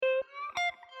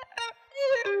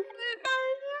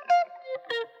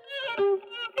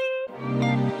You are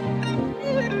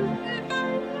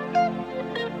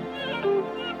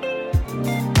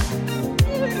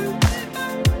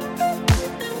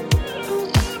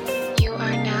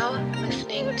now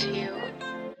listening to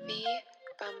The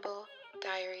Bumble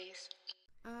Diaries.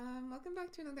 Welcome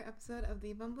back to another episode of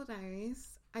The Bumble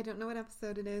Diaries. I don't know what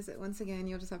episode it is. Once again,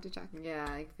 you'll just have to check. Yeah,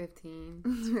 like 15.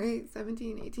 Right?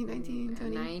 17, 18, 19,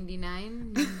 20.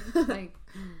 99. Like,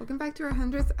 welcome back to our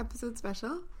 100th episode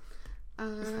special.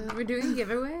 we're doing a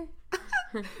giveaway?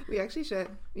 We actually should.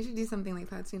 We should do something like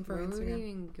that soon for our What would we Instagram.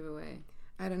 even give away?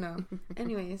 I don't know.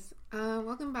 Anyways,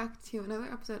 welcome back to another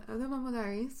episode of The Bumble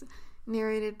Diaries,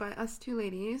 narrated by us two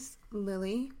ladies,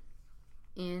 Lily.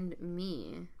 And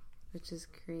me, which is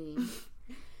Cream.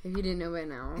 If you didn't know by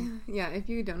now. Yeah, if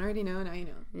you don't already know, now you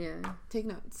know. Yeah. Take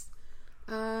notes.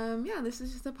 Yeah, this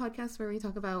is just a podcast where we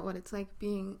talk about what it's like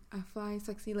being a fly,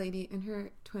 sexy lady in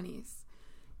her 20s.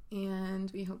 And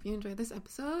we hope you enjoyed this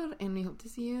episode, and we hope to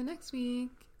see you next week.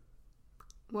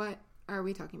 What are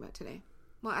we talking about today?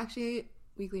 Well, actually,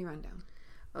 weekly rundown.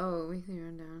 Oh, weekly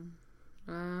rundown.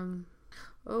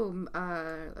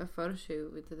 A photo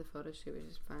shoot. We did the photo shoot, which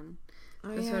is fun.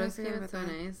 Oh, The yeah, photos I came forgot out so about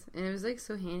that. nice. And it was, like,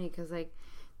 so handy because, like,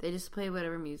 they just play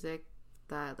whatever music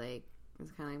that, like,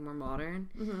 is kind of, like, more modern.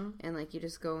 Mm-hmm. And, like, you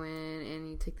just go in and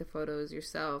you take the photos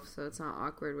yourself, so it's not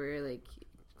awkward where, like,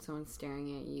 someone's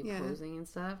staring at you, Yeah. posing and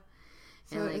stuff.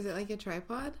 So and, like, is it like a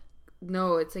tripod?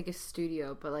 No, it's like a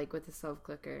studio, but, like, with a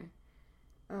self-clicker.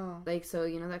 Oh. Like, so,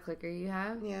 you know that clicker you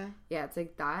have? Yeah. Yeah, it's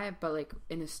like that, but, like,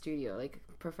 in a studio. Like,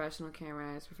 professional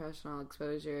cameras, professional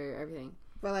exposure, everything.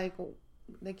 But, like,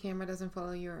 the camera doesn't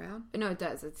follow you around? No, it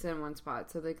does. It's in one spot.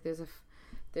 So, like, there's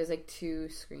like two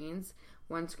screens.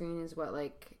 One screen is what,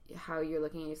 like, how you're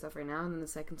looking at yourself right now, and then the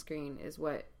second screen is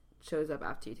what shows up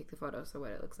after you take the photo, so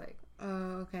what it looks like.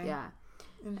 Oh, okay. Yeah.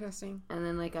 Interesting. And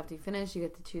then, like, after you finish, you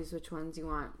get to choose which ones you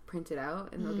want printed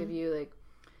out, and they'll give you, like,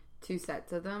 2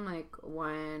 sets of them, like,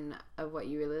 one of what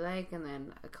you really like, and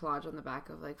then a collage on the back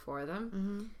of, like, 4 of them.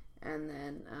 Mm-hmm. And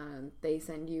then they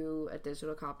send you a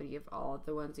digital copy of all of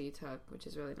the ones that you took, which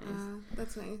is really nice.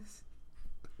 That's nice.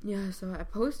 Yeah, so I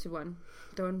posted one.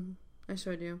 The one I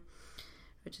showed you,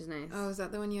 which is nice. Oh, is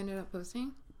that the one you ended up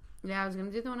posting? Yeah, I was going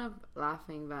to do the one of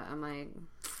laughing, but I'm like...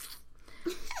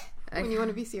 When you want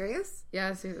to be serious?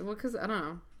 Yeah, well, because, I don't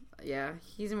know. Yeah,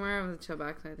 he's more of a chill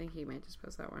back, so I think he might just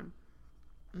post that one.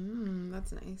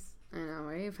 That's nice. I know,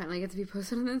 right? You finally get to be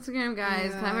posted on Instagram, guys.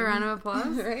 Yeah. Can I have a round of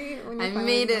applause? Right? When you I finally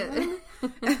made get it. one.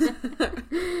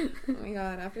 Oh my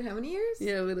god, after how many years?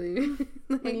 Yeah, literally.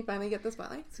 When you finally get the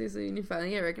spotlight? Seriously, when you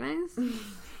finally get recognized?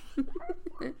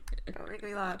 Don't make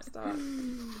me laugh, stop.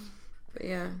 But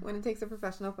yeah. When it takes a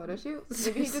professional photo shoot?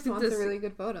 Maybe he just wants a really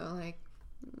good photo, like,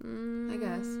 I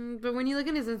guess. But when you look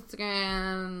at his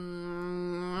Instagram...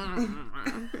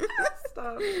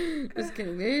 Stop. Just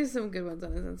kidding. There's some good ones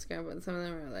on his Instagram, but some of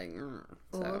them are like...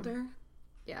 So, Older?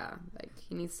 yeah, like,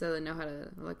 he needs to know how to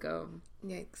let go.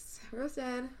 Yikes.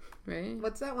 Roasted. Right?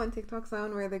 What's that one TikTok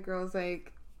sound where the girl's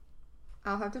like,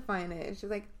 I'll have to find it. She's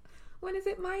like, when is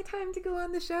it my time to go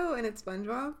on the show? And it's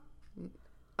SpongeBob.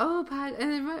 Oh, Pat,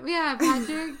 and then, yeah,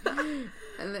 Patrick.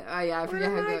 And then, oh, yeah, I When forget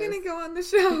am how I it goes. going to go on the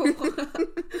show?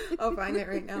 I'll find it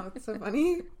right now. It's so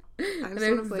funny. I I just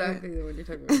know want to play exactly it. the one you're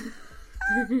talking about.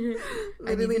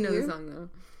 I need to know the song,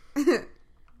 though.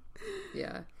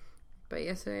 Yeah. But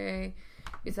yesterday,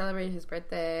 we celebrated his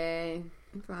birthday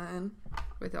Fun.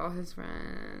 with all his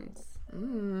friends.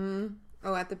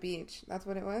 Oh, at the beach. That's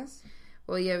what it was?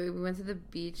 Well, yeah, we went to the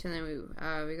beach, and then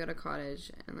we got a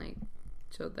cottage and, like,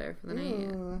 chilled there for the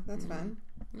night. Ooh, that's fun.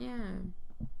 Yeah.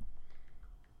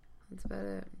 That's about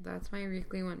it. That's my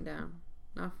weekly went down.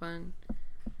 Not fun.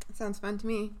 Sounds fun to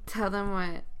me. Tell them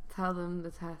what? Tell them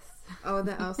the test. Oh,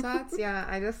 the LSATs? Yeah,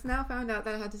 I just now found out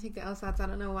that I had to take the LSATs. I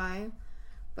don't know why.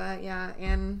 But yeah,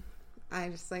 and I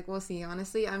just, like, we'll see.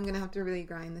 Honestly, I'm going to have to really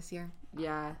grind this year.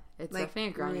 Yeah, it's Like,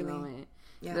 definitely a grinding really. moment.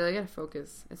 Yeah. You really gotta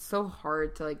focus. It's so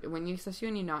hard to, like, especially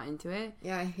when you're not into it.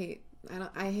 Yeah,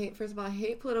 first of all, I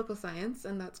hate political science,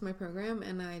 and that's my program,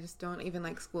 and I just don't even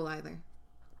like school either.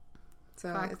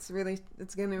 So Facts.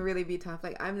 it's going to really be tough.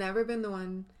 Like, I've never been the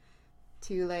one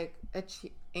to, like,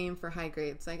 aim for high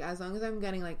grades. Like, as long as I'm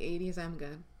getting, like, 80s, I'm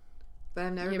good. But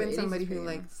I've never Yeah, but been 80s somebody is who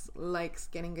pretty likes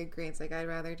getting good grades. Like, I'd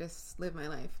rather just live my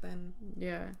life than...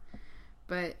 Yeah.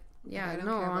 But, yeah, I don't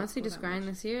no, care about honestly, school just that grind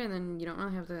much. this year, and then you don't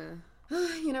really have to...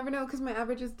 You never know, because my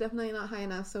average is definitely not high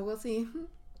enough, so we'll see.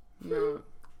 No.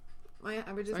 My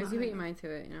average is As long not as you high put your enough. mind to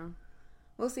it, you know?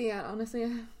 We'll see. Yeah, honestly,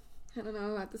 I don't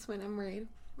know. At this point, I'm worried.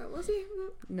 But we'll see.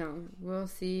 No, we'll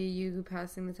see you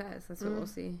passing the test. That's what we'll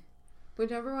see.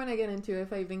 whichever one I get into,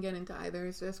 if I even get into either,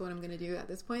 is just what I'm gonna do at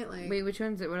this point. Like, Wait, which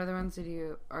ones? What other ones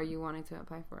are you wanting to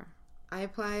apply for? I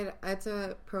applied. It's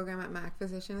a program at Mac,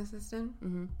 physician assistant.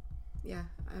 Mm-hmm. Yeah,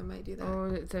 I might do that. Oh,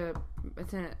 it's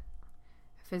a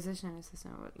physician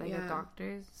assistant, like a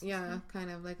doctor's. Yeah, assistant?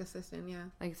 kind of like assistant. Yeah,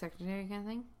 like secretary kind of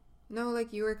thing. no,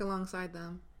 like you work alongside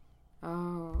them.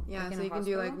 Oh, Yeah, like so in a you can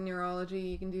do like hospital? neurology,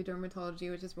 you can do dermatology,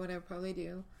 which is what I probably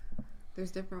do. There's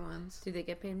different ones. Do they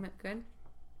get paid good?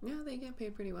 Yeah, they get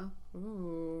paid pretty well.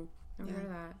 Ooh, never Yeah. heard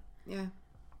of that. Yeah.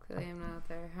 Clearly, I'm not out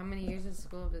there. How many years of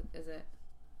school is it?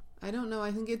 I don't know.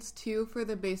 I think it's 2 for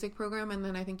the basic program, and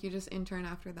then I think you just intern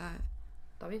after that.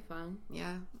 That'll be fun.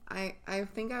 Yeah. I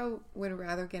think I would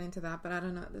rather get into that, but I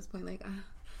don't know at this point. Like,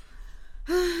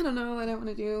 I don't know what I want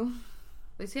to do.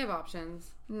 At least you have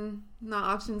options. Not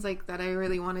options like that I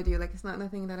really want to do. Like, it's not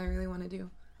nothing that I really want to do.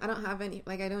 I don't have any,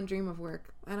 like, I don't dream of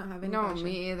work. I don't have any No, passion.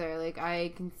 me either. Like,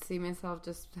 I can see myself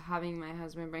just having my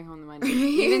husband bring home the money.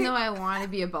 Even though I want to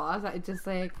be a boss, I just,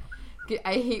 like,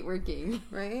 I hate working.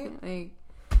 Right?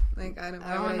 Like, I don't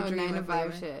want no dream 9 to of 5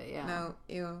 labor. shit, yeah. No,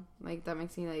 ew. Like, that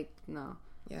makes me, like, no.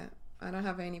 Yeah. I don't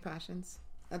have any passions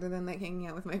other than, like, hanging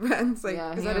out with my friends. Like,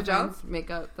 yeah, is that a job? Friends,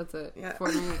 makeup, that's it. Yeah.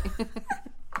 Fortnite.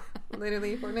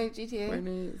 Literally, Fortnite, GTA.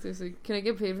 Fortnite, seriously. Can I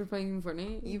get paid for playing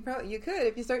Fortnite? You could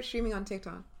if you start streaming on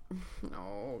TikTok.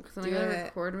 No, because then I Do gotta it.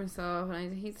 record myself, and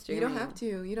I hate streaming. You don't have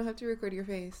to. You don't have to record your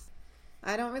face.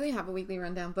 I don't really have a weekly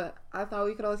rundown, but I thought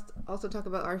we could also talk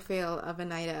about our fail of a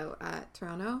night out at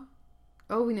Toronto.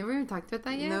 Oh, we never even talked about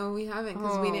that yet? No, we haven't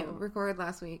because we Oh. didn't record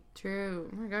last week. True.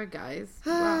 Oh my god, guys.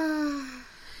 Wow.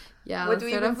 Yeah, What let's do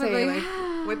we start even off with, say?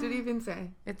 like, What did we even say?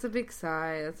 It's a big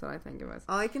sigh. That's what I think it was.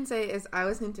 All I can say is I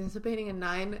was anticipating a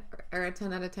 9 or a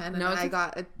 10 out of 10, and No, it's I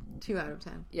got a 2 out of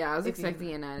 10. Yeah, I was If you-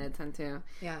 expecting a 9 out of 10 too.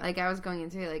 Yeah. Like, I was going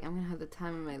into it like, I'm gonna have the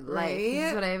time of my life. This Right?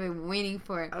 is what I've been waiting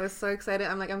for. I was so excited.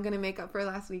 I'm like, I'm going to make up for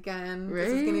last weekend. This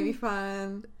is going to be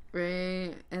fun.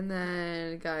 Right? And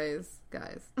then, guys.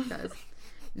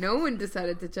 No one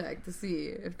decided to check to see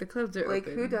if the clubs are Like,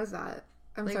 open. who does that?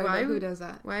 I'm Like, sorry, why but who would- does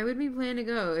that? Why would we plan to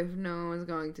go if no one's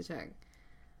going to check?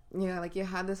 Yeah, like you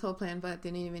had this whole plan, but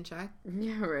didn't even check.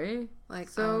 Yeah, right? Like,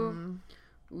 So, and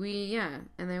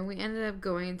then we ended up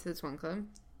going into this one club.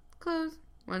 Close.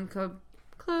 One club.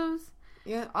 Close.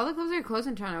 yeah. All the clubs are closed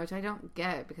in Toronto, which I don't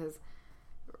get because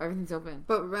everything's open.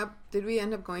 But did we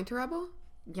end up going to Rebel?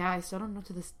 Yeah, I still don't know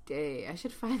to this day. I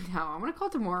should find out. I'm gonna call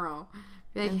tomorrow.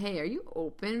 Be like, hey, are you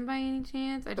open by any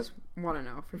chance? I just want to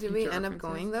know. For Did we future end up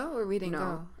references. going though, or we didn't No.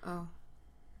 go? Oh,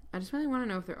 I just really want to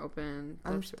know if they're open.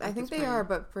 I think they are,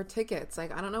 but for tickets,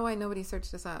 like I don't know why nobody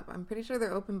searched this up. I'm pretty sure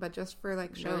they're open, but just for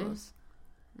like Really? shows.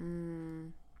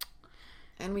 Mm.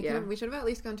 And we we should have at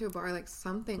least gone to a bar, like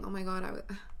something. Oh my god,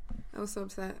 I was so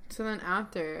upset. So then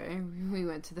after, we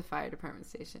went to the fire department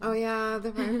station. Oh yeah,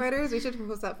 the firefighters. We should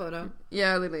post that photo.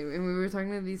 Yeah, literally. And we were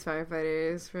talking to these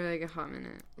firefighters for like a hot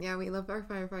minute. Yeah, we love our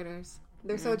firefighters.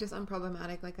 They're Yeah. so just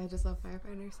unproblematic. Like I just love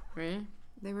firefighters. Right?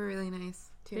 They were really nice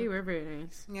too. They were very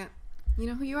nice. Yeah. You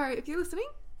know who you are if you're listening.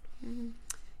 Mm-hmm.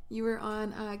 You were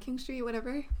on King Street,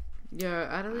 whatever. Yeah,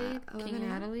 Adelaide. 11 King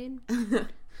a.m. Adelaide.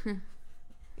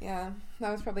 Yeah,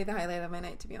 that was probably the highlight of my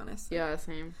night, to be honest. Yeah,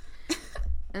 same.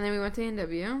 And then we went to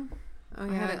NW. Oh I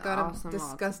yeah, had I an got awesome a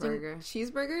disgusting burger.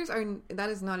 cheeseburgers. That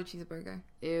is not a cheeseburger.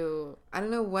 Ew. I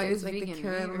don't know what It is was like vegan, the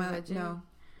right? Or caramel. veggie? No,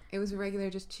 it was a regular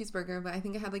just cheeseburger, but I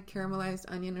think it had like caramelized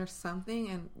onion or something,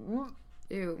 and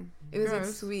Ew. it was like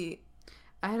Gross. sweet.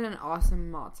 I had an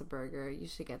awesome matzo burger. You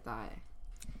should get that.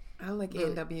 I like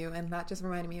Really? A&W, and that just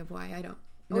reminded me of why I don't.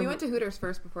 No, We went to Hooters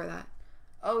first before that.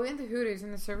 Oh, we went to Hooters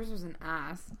and the service was an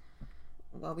ass.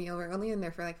 Well, we were only in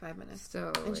there for like 5 minutes.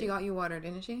 So, And she got you water,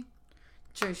 didn't she?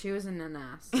 Sure, she was an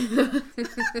ass.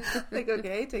 Like,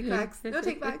 okay, take backs. No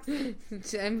take backs.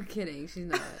 I'm kidding. She's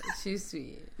not. She's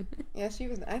sweet. Yeah, she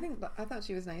was. I thought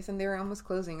she was nice, and they were almost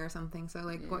closing or something. So,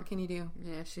 like, what can you do?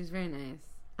 Yeah, she's very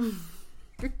nice.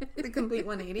 The complete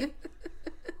 180.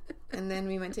 And then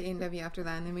we went to A&W after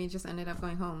that, and then we just ended up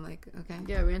going home. Like, okay.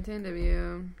 Yeah, we went to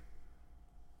NW.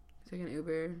 Took an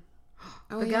Uber.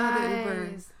 Oh The yeah, the guys.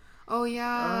 Uber. Oh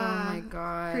yeah. Oh my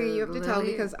god. Pri, you have to tell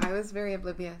Lily- because I was very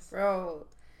oblivious. Bro,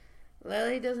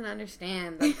 Lily doesn't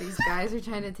understand that these guys are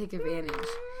trying to take advantage.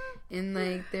 And,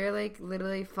 like, they're, like,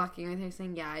 literally fucking with her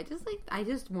saying, yeah, I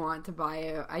just want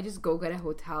to I just go get a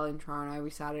hotel in Toronto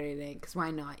every Saturday night, because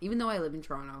why not? Even though I live in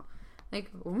Toronto. Like,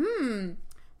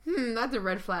 that's a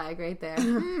red flag right there.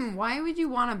 Why would you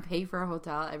want to pay for a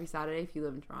hotel every Saturday if you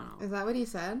live in Toronto? Is that what he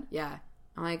said? Yeah.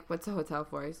 I'm like, what's a hotel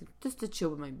for? He's like, just to chill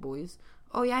with my boys.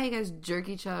 oh yeah, you guys jerk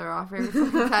each other off every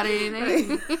fucking Saturday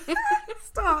night.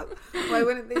 Stop. Why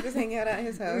wouldn't they just hang out at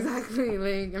his house? Exactly.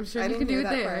 Like, I'm sure I you didn't can do hear it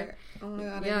that there. part. Oh my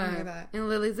god, I Yeah. didn't hear that. And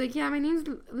Lily's like, yeah, my name's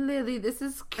Lily. This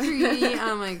is Cree.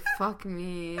 I'm like, fuck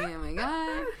me. Oh my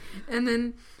god. And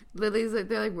then Lily's like,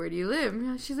 they're like, where do you live?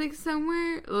 And she's like,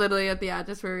 somewhere, literally at the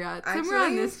address where we're at. Somewhere on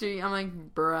Actually? this street. I'm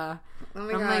like, bruh. Oh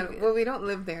my I'm god. like- Well, we don't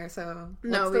live there, so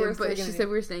No, what's the worst but they're she gonna said do?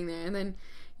 we were staying there. And then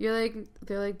you're like,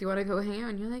 they're like, do you want to go hang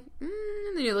out? And you're like, And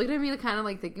then you're looking at me kind of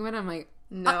like thinking about it. I'm like,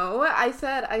 No, I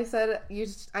said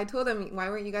I told them, why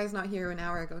weren't you guys not here an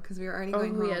hour ago? Because we were already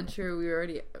going home. yeah, true. We were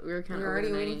kind We of were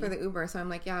already waiting for the Uber, so I'm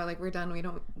like, yeah, like we're done. We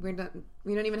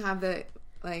don't even have the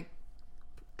like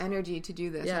energy to do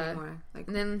this anymore. Like,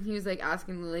 And then he was like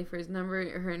asking Lily for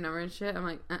her number and shit. I'm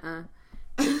like,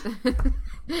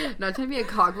 Not trying to be a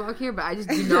cockblock here, but I just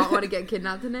do not want to get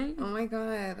kidnapped tonight. oh my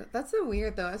god, that's so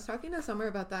weird though. I was talking to Summer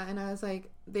about that, and I was like,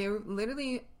 they were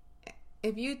literally,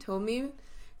 if you told me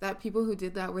that people who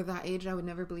did that were that age, I would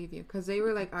never believe you, because they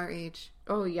were like our age.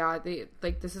 Oh yeah, they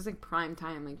like this is like prime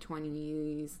time, like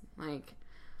 20s, like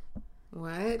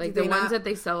What? like Did the they ones not- that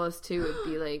they sell us to would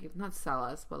be like not sell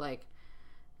us, but like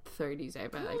 30s, I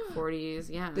bet, like 40s.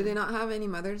 Yeah. Did they not have any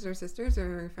mothers or sisters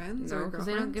or friends No, or because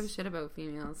they don't give a girlfriends? shit about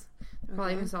females.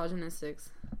 Probably Okay. misogynistics.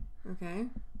 Okay.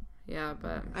 Yeah,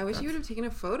 but I wish you would have taken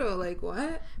a photo. Like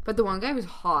what? But the one guy was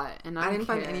hot, and I didn't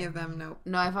find care. any of them. Nope.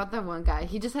 No, I thought that one guy.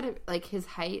 He just had like his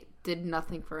height did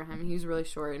nothing for him. He was really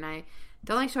short, and I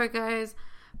don't like short guys.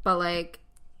 But like,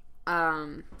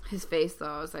 his face though,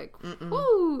 I was like,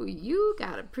 "Ooh, you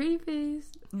got a pretty face."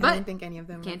 I But didn't think any of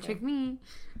them. can't were trick me.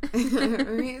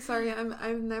 Right, sorry,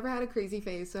 I've never had a crazy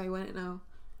face, so I wouldn't know.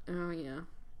 Oh yeah,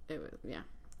 it was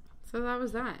So that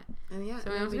was that. And yeah,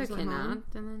 So and we then almost we got just went home.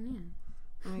 kidnapped, and then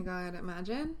Oh my god,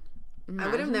 imagine. I would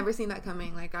have Imagine. never seen that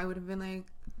coming. Like I would have been like,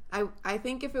 I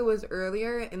think if it was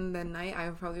earlier in the night, I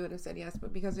probably would have said yes.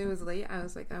 But because it was late, I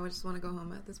was like, I would just want to go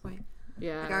home at this point.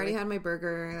 Yeah, Like I already had my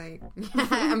burger.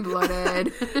 Like I'm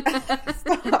bloated.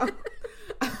 Stop.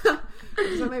 I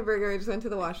just had my burger. I just went to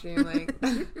the washroom. Like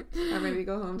I'm ready to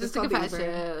go home. Just called took a the fat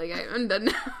Uber. shit. Like I'm done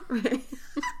now. Right.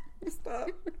 Stop.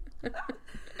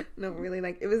 No, really.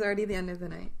 Like it was already the end of the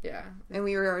night, Yeah. and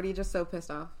we were already just so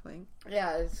pissed off. Like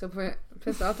Yeah, so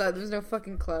pissed off that there was no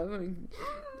fucking club. I mean,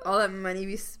 all that money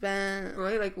we spent.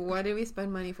 right, like what did we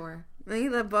spend money for? I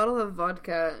think that bottle of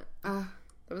vodka, Uh,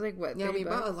 that was like, what, yeah, 30 we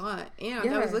bought a bucks? lot. And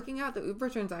Yeah. I was looking at the Uber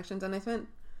transactions, and I spent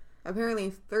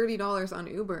apparently $30 on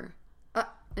Uber.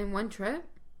 In one trip?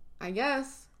 I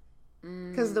guess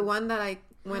because the one that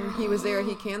when he was there,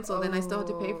 he canceled, and I still had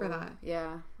to pay for that.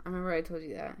 Yeah, I remember I told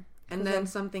you that. And then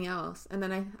something else, and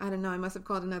then I don't know. I must have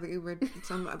called another Uber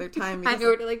some other time. I Because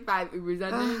ordered like 5 Ubers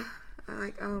that night. I'm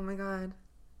like, oh my god.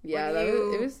 Yeah,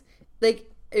 When it was like,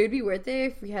 it would be worth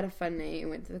it if we had a fun night and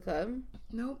went to the club.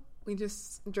 Nope. We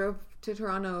just drove to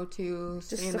Toronto to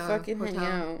Just stay in to a fucking hotel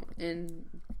hang out and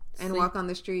and walk on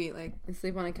the street. Like, and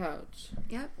sleep on a couch.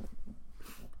 yep.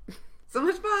 So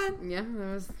much fun. Yeah,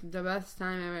 that was the best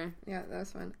time ever. Yeah, that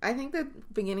was fun. I think the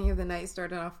beginning of the night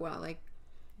started off well. Like,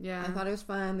 Yeah. I thought it was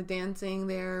fun. The dancing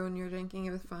there when you were drinking,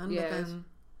 it was fun. Yeah, but it was- then,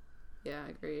 Yeah,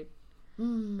 agreed.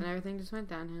 Mm. And everything just went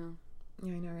downhill.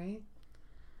 Yeah, I know, right?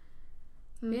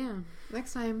 Mm. Yeah.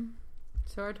 Next time,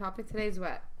 So our topic today is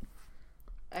what?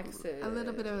 Exes. a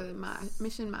little bit of a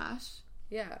mission mash.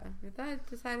 Yeah. We thought I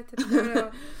decided to throw it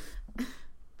all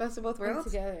Best of both worlds.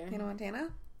 together. Hannah Montana.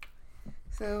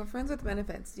 So, friends with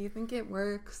benefits. Do you think it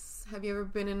works? Have you ever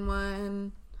been in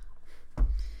one?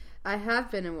 I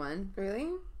have been in one. Really?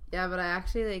 Yeah, but I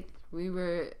actually, like, we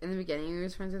were, in the beginning, we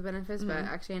was friends with benefits, but I Mhm.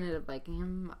 actually ended up liking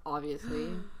him, obviously.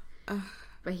 Ugh,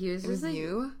 But he was it just, was like,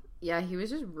 you? yeah, he was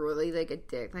just really, like, a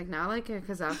dick. Like, not, like,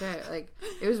 because after, like,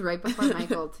 it was right before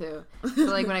Michael, too. So,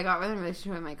 like, when I got in a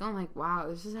relationship with Michael, I'm like, wow,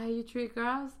 this is how you treat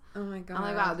girls? Oh my god. I'm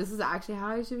like, wow, this is actually how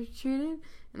I should be treated?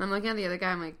 And I'm looking at the other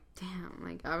guy, I'm like, damn.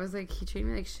 Like, I was like, he treated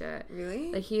me like shit.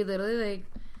 Really? Like, he literally, like,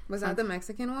 Was that the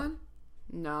Mexican one?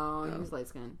 no, he Oh. was light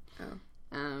skinned.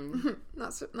 Oh.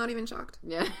 Not even shocked.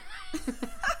 Yeah.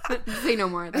 Say no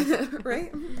more. That's it.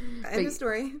 Right? End of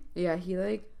story. Yeah, he,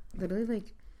 like, literally,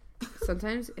 like,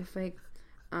 sometimes if, like,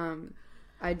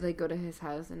 I'd, like, go to his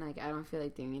house and, like, I don't feel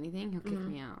like doing anything, he'll kick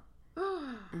me out.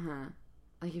 Uh-huh.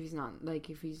 Like, if he's not, like,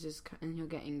 if he's just, and he'll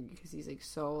get angry because he's, like,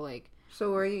 so, like,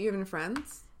 So were you even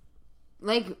friends?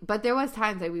 like, but there was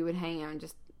times, like, we would hang out and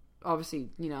just, obviously,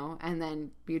 you know, and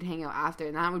then we would hang out after,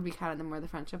 and that would be kind of the more the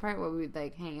friendship part, where we would,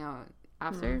 like, hang out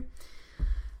after.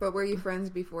 But were you friends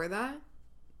before that?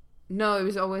 No, it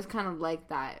was always kind of like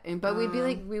that. But we'd be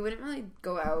like, we wouldn't really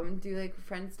go out and do like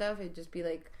friend stuff. It'd just be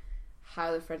like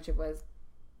how the friendship was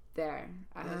there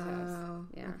at his house. Oh,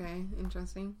 Yeah. okay.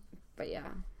 Interesting. But yeah.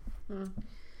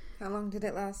 How long did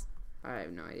it last? I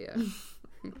have no idea.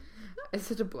 It's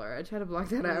such a blur. I try to block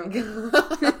that out.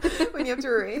 When you have to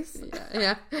erase?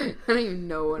 Yeah. I don't even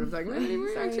know what I'm talking about anymore.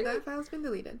 Sorry, actually. that file's been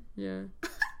deleted. Yeah.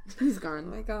 He's Oh gone.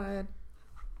 my god.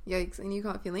 Yikes. And you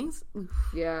caught feelings? Oof.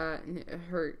 Yeah, and it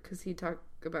hurt because he talked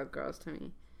about girls to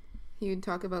me. He would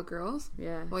talk about girls?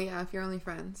 Yeah. Well, yeah, if you're only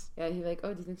friends. Yeah, he's like,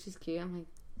 oh, do you think she's cute? I'm like,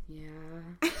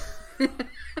 yeah.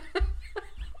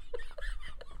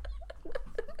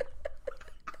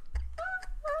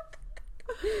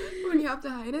 When you have to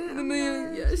hide it? And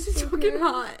then, yeah, she's so fucking good.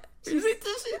 hot. She's-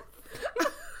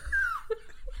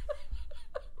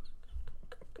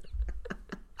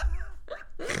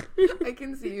 I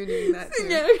can see you doing that too.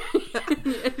 Yeah.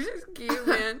 Yeah, she's cute,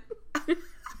 man.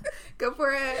 Go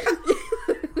for it.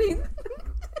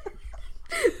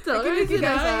 Tell I her can make to you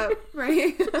get guys out. up,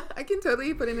 right? I can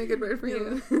totally put in a good word for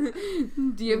you.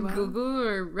 Do you have Wow. Google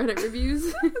or Reddit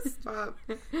reviews? Stop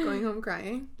going home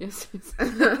crying. Yes.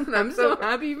 I'm so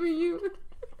happy for you.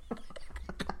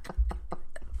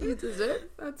 You deserve.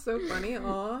 That's so funny.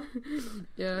 Aw.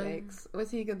 Yeah. Yikes. Was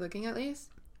he good looking at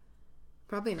least?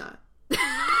 Probably not.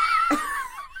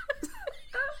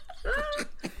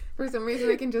 For some reason,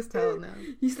 I can just tell now.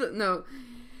 He's no.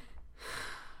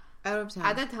 Out of 10.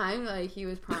 At that time, like he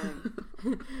was prime.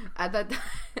 at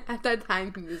that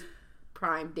time, he was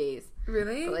prime days.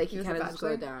 Really? But, like he was kind a of just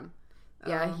slowed bachelor? down.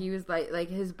 Yeah, Oh. he was like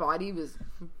his body was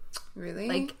Really?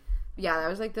 like. Yeah, that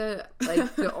was like the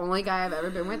only guy I've ever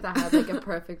been with that had like a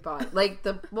perfect body, like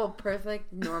the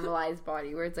perfect normalized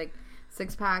body where it's like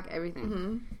 6-pack, everything.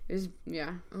 Mm-hmm. It was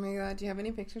Oh my god, do you have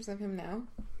any pictures of him now?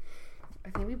 I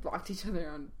think we blocked each other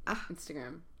on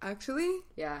Instagram. Actually?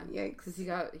 Yeah, Yikes.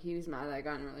 because he was mad that I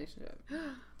got in a relationship.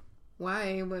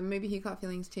 Why? Well, maybe he caught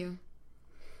feelings too.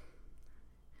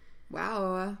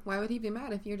 Wow. Why would he be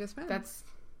mad if you're just friends? That's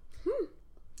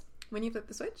When you flip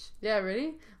the switch? yeah,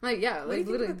 really? Like yeah, What do like you think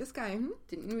literally. about this guy?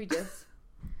 Didn't we just?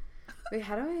 Wait,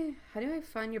 how do I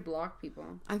find your block people?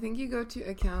 I think you go to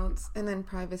accounts and then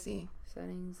privacy.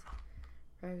 Settings,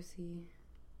 privacy,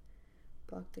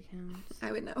 blocked accounts.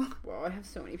 I would know. Wow, I have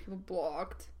so many people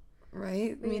blocked.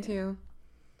 Right? Me Wait. too.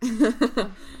 I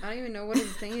don't even know what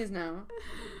his thing is now.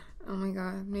 Oh my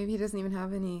god. Maybe he doesn't even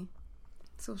have any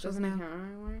socials Doesn't now. count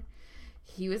anymore.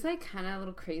 He was like kind of a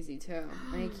little crazy too.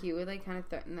 Like he would like kind of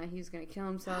threaten that he was gonna kill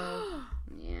himself.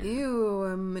 Yeah.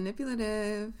 Ew,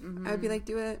 manipulative. Mhm. I would be like,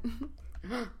 do it.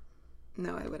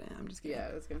 No, I wouldn't. I'm just kidding. Yeah,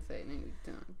 I was gonna say no, you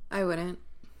don't. I wouldn't.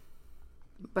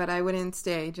 But I wouldn't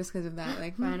stay just because of that.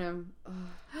 Like, Find him.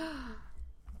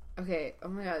 Okay. Oh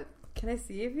my god. Can I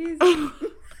see if he's?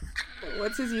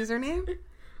 what's his username?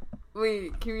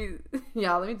 Wait. Can we?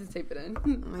 Yeah. Let me just type it in.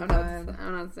 my I'm God.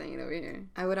 I'm not saying it over here.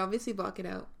 I would obviously block it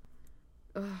out.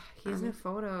 Ugh, he has no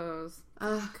photos.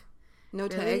 Ugh. No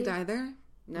Really? tagged either?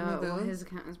 No, One of well, those? his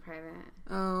account is private.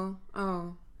 Oh.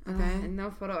 Okay. And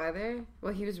no photo either.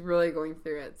 Well, he was really going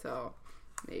through it, so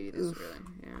maybe this Oof. really,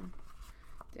 yeah.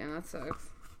 Damn, that sucks.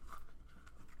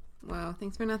 Wow.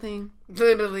 Thanks for nothing.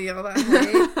 Literally all that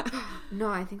hate. No,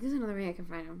 I think there's another way I can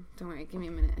find him. Don't worry, give me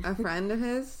a minute. A friend of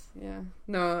his? Yeah.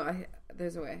 No,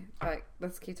 there's a way. Alright,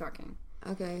 let's keep talking.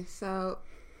 Okay, so,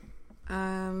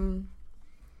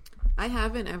 I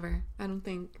haven't ever. I don't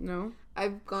think. No?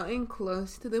 I've gotten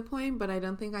close to the point, but I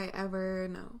don't think I ever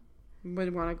know.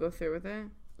 Would want to go through with it?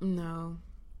 No.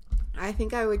 I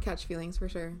think I would catch feelings for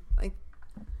sure. Like,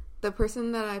 the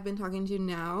person that I've been talking to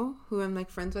now, who I'm, like,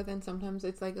 friends with, and sometimes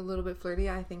it's, like, a little bit flirty,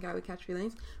 I think I would catch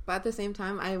feelings. But at the same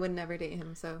time, I would never date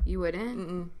him, so. You wouldn't?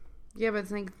 Mm-mm. Yeah, but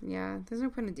it's like, yeah, there's no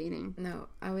point in dating. No,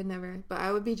 I would never. But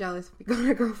I would be jealous if he got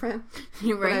a girlfriend.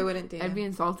 You're But I wouldn't date I'd him. be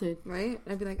insulted. Right?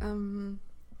 I'd be like,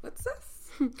 what's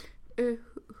this?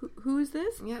 Who is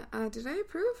this? Yeah, did I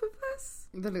approve of this?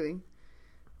 Literally.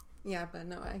 Yeah, but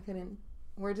no, I couldn't.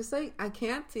 We're just like, I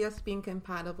can't see us being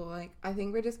compatible. Like, I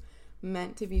think we're just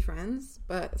meant to be friends,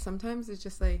 but sometimes it's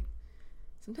just like,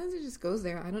 sometimes it just goes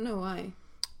there. I don't know why.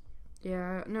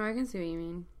 Yeah, no, I can see what you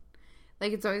mean.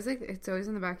 Like, it's always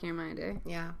in the back of your mind, eh?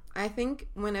 Yeah. I think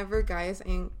whenever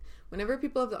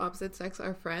people of the opposite sex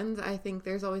are friends, I think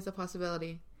there's always a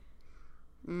possibility.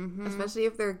 Mm-hmm. Especially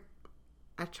if they're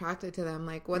attracted to them.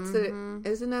 Like,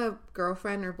 isn't a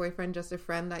girlfriend or boyfriend just a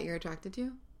friend that you're attracted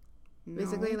to? No.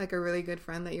 Basically, like a really good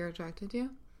friend that you're attracted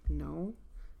to? No.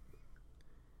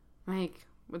 Like,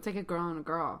 what's like a girl and a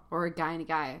girl? Or a guy and a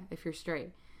guy, if you're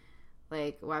straight.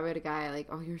 Like, why would a guy, like,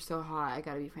 oh, you're so hot, I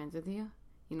gotta be friends with you?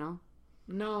 You know?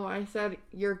 No, I said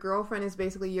your girlfriend is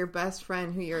basically your best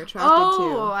friend who you're attracted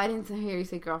Oh, I didn't hear you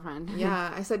say girlfriend. to.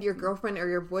 Yeah, I said your girlfriend or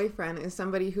your boyfriend is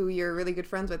somebody who you're really good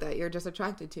friends with that you're just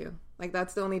attracted to. Like,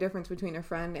 that's the only difference between a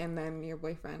friend and then your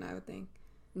boyfriend, I would think.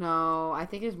 No, I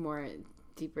think it's more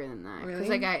deeper than that. Really?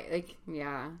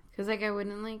 Because I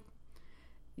wouldn't like.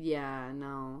 Yeah,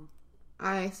 no.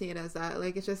 I see it as that.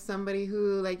 Like, it's just somebody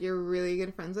who, like, you're really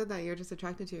good friends with that you're just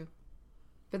attracted to.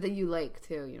 But that you like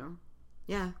too, you know.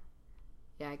 Yeah.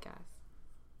 Yeah, I guess.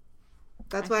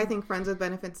 That's why I think friends with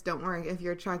benefits don't work if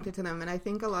you're attracted to them. And I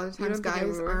think a lot of times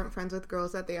guys aren't friends with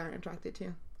girls that they aren't attracted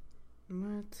to.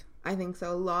 What? I think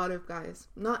so. A lot of guys.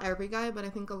 Not every guy, but I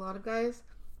think a lot of guys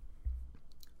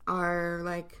are,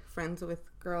 like, friends with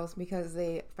girls because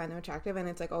they find them attractive, and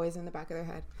it's, like, always in the back of their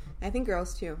head. And I think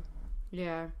girls, too.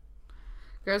 Yeah.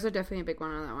 Girls are definitely a big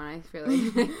one on that one, I feel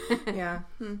like. Yeah.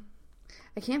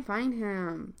 I can't find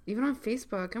him. Even on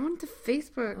Facebook. I went to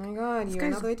Facebook. Oh, my God. This You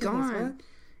guy's went all the way to gone. Facebook?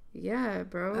 Yeah,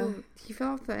 bro. He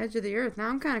fell off the edge of the earth. Now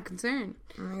I'm kind of concerned.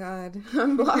 Oh, my God.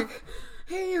 Unblock.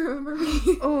 Hey, you remember me?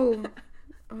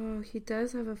 Oh, he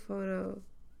does have a photo.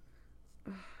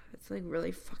 It's like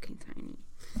really fucking tiny.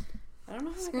 I don't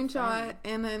know how Screenshot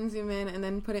and then zoom in and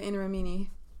then put it in Ramini.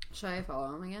 Should I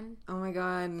follow him again? Oh my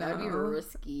God, no. That'd be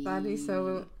risky. That'd be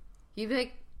so... He'd be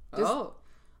like, Just-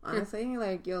 Honestly,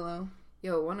 like, YOLO.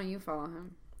 yo, why don't you follow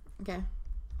him? Okay.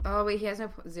 Oh, wait, he has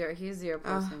zero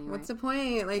posts anyway. What's the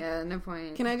point? Like, yeah, no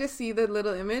point. can I just see the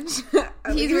little image?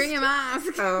 He's wearing a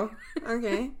mask. Oh,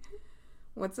 okay.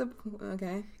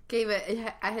 Okay. Okay, but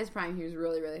at his prime, he was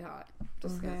really, really hot.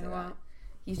 Just gonna Okay, say well. that.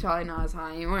 He's probably not as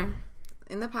hot anymore.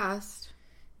 In the past,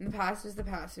 In the past was the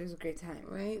past. It was a great time.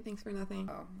 right? Thanks for nothing.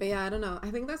 Oh. But yeah, I don't know. I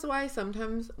think that's why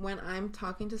sometimes when I'm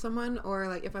talking to someone, or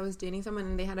like if I was dating someone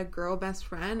and they had a girl best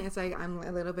friend, it's like I'm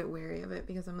a little bit wary of it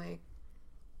because I'm like,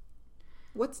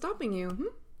 what's stopping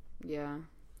you? Yeah.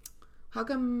 How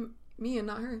come me and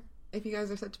not her? If you guys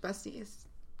are such besties.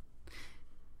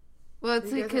 Well,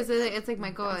 it's You like guys because are it's like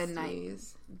Michael and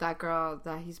besties. that girl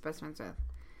that he's best friends with.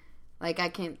 Like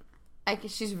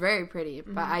she's very pretty,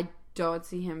 but I don't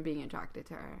see him being attracted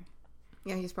to her.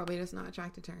 Yeah, he's probably just not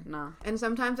attracted to her. No. And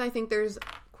sometimes I think there's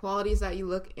qualities that you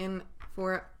look in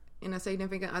for in a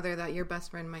significant other that your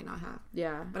best friend might not have.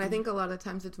 Yeah. But I think a lot of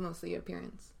times it's mostly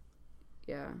appearance.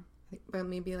 Yeah. But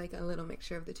maybe like a little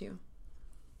mixture of the two.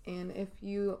 And if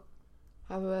you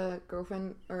have a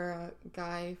girlfriend or a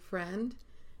guy friend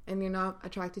and you're not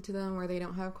attracted to them or they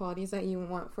don't have qualities that you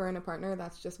want for in a partner,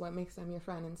 that's just what makes them your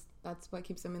friend and that's what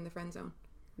keeps them in the friend zone.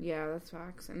 Yeah, that's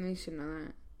facts. And you should know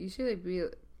that. You should like be.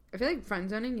 I feel like friend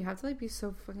zoning. You have to like be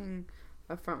so fucking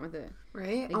upfront with it.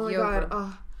 Right? Like, oh my God.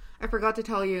 Oh, I forgot to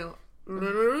tell you.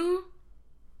 Literally,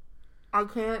 I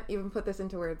can't even put this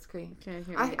into words, Cree.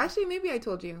 Actually, maybe I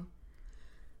told you.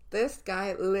 This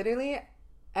guy, literally,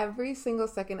 every single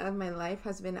second of my life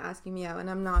has been asking me out, and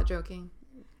I'm not joking.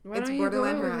 It's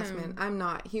borderline harassment. I'm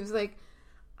not. He was like,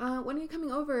 when are you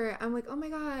coming over? I'm like, oh my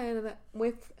God,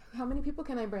 with how many people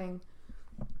can I bring?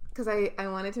 Because I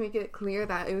wanted to make it clear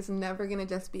that it was never going to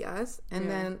just be us. And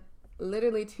then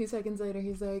literally 2 seconds later,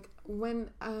 he's like, when,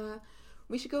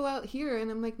 we should go out here. And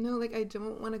I'm like, no, like, I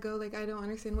don't want to go. Like, I don't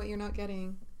understand what you're not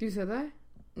getting. You said that?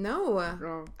 No.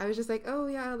 Oh. I was just like, oh,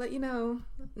 yeah, I'll let you know.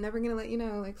 Never going to let you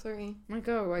know. Like, sorry. My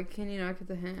God, why can't you not get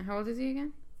the hint? How old is he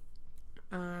again?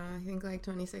 I think like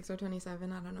 26 or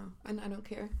 27. I don't know. And I don't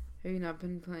care. Have you not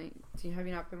been have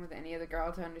you not been with any other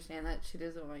girl to understand that she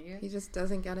doesn't want you? He just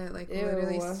doesn't get it. Like, Ew.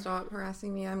 literally stop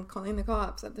harassing me. I'm calling the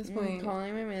cops at this point.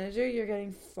 Calling my manager? You're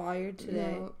getting fired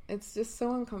today. No, it's just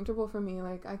so uncomfortable for me.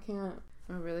 Like, I can't.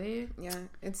 Oh, really? Yeah,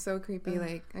 it's so creepy.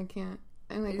 Like, I can't.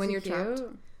 And like Is when he you're cute? trapped.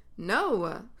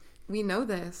 No, we know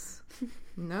this.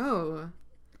 No,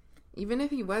 even if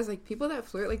he was, like, people that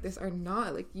flirt like this are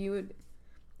not like you would.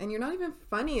 And you're not even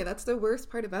funny. That's the worst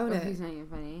part about it. He's not even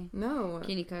funny. No.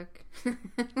 Can you cook?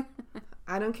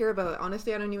 I don't care about,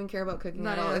 honestly, I don't even care about cooking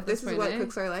Not at all. at If this this is point, what eh?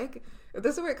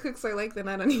 cooks are like, then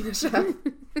I don't need a chef.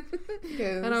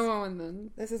 I don't want one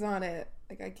then. This is not it.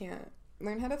 Like, I can't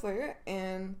learn how to flirt,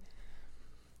 and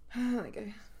like,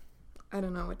 I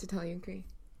don't know what to tell you, Cree.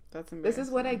 That's embarrassing. This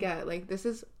is what I get. Like, this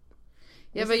is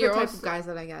Yeah, this but is you're the type also of guys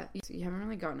that I get. You haven't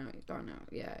really gone out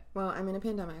yet. Well, I'm in a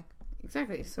pandemic.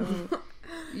 Exactly. So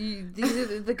these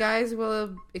are the guys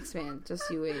will expand.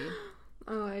 Just you wait.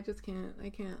 Oh, I just can't.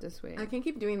 I can't. Just wait. I can't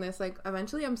keep doing this. Like,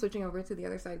 eventually I'm switching over to the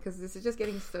other side because this is just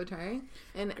getting so tiring.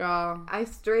 And Girl. I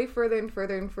stray further and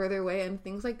further and further away, and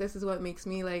things like this is what makes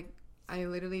me, like, I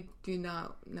literally do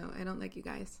not know. I don't like you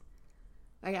guys.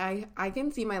 I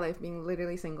can see my life being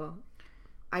literally single.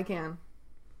 I can.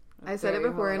 I said it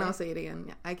before and I'll say it again.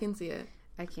 Yeah, I can see it.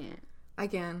 I can't. I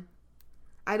can.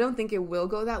 I don't think it will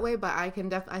go that way, but I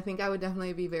think I would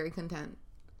definitely be very content.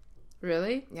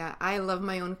 Really? Yeah, I love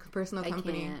my own personal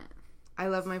company. I can't. I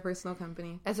love my personal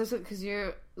company. It's also because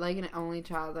you're like an only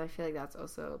child. I feel like that's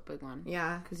also a big one.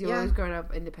 Yeah. Because you've always grown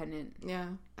up independent. Yeah,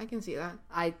 I can see that.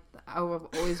 I've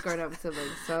always grown up with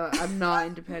siblings, so I'm not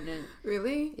independent.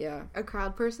 Really? Yeah. A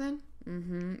crowd person?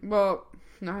 Mm-hmm. Well,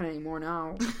 not anymore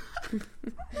now.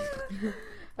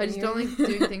 I just don't like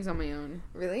doing things on my own.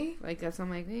 Really? Like that's I'm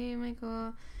like, hey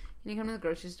Michael, can you come to the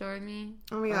grocery store with me?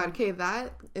 Oh my god, okay,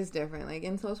 that is different. Like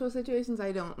in social situations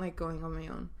I don't like going on my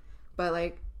own. But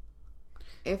like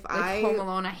if like Home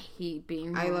Alone, I hate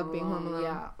being home I love being home alone.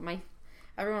 Yeah.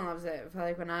 Everyone loves it. But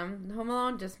like when I'm home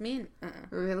alone, just me.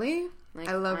 Really? Like,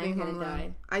 I love I'm being gonna home alone.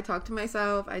 die. I talk to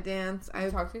myself, I dance, I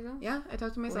talk to yourself? Yeah, I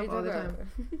talk to myself What all do the you time. talk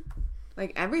about?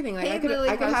 Like everything. Like Hey, I could Lily,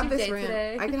 how's have your this day rant.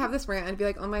 today? I could have this rant and be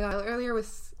like, oh my god, earlier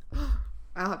was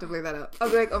I'll have to blur that out. I'll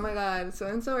be like, oh my god, so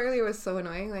and so earlier was so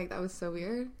annoying, like that was so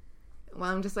weird.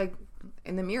 While I'm just like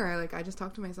in the mirror, like I just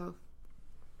talk to myself.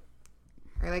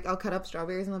 Or like I'll cut up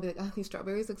strawberries and I'll be like, oh, these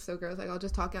strawberries look so gross. Like I'll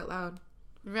just talk out loud.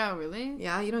 Yeah, really?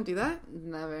 Yeah, you don't do that?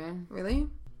 Never. Really?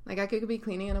 Like I could be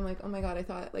cleaning and I'm like, oh my god, I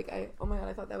thought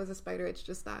that was a spider. It's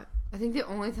just that. I think the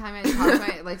only time I talk to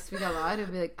my like speak out loud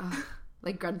would be like, ugh,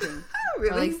 like grunting.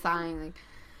 Really? Or like sighing, like,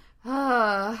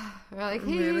 or like,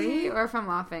 hey, Really? or if I'm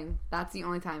laughing. That's the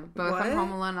only time. But if What? I'm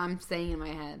home alone, I'm saying in my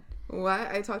head. What?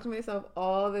 I talk to myself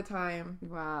all the time.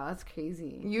 Wow, that's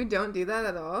crazy. You don't do that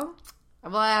at all?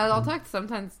 Well, I'll talk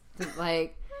sometimes to,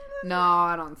 like, no,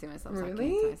 I don't see myself talking Really?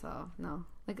 to myself. No.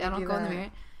 Like, I don't do go in the that.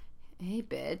 mirror. Hey,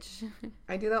 bitch.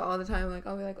 I do that all the time. Like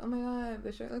I'll be like, oh my god,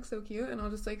 this shirt looks so cute, and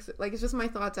I'll just like it's just my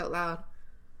thoughts out loud.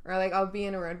 Or like I'll be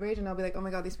in a road rage and I'll be like, oh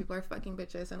my god, these people are fucking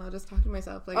bitches, and I'll just talk to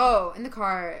myself like, Oh, in the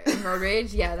car, in road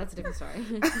rage? Yeah, that's a different story.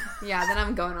 Yeah, then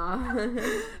I'm going off.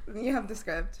 you have the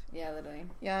script. Yeah, literally.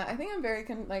 Yeah, I think I'm very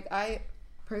I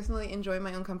personally enjoy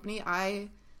my own company. I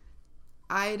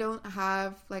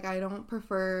don't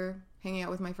prefer hanging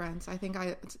out with my friends. I think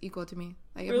it's equal to me.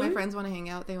 Like if my friends want to hang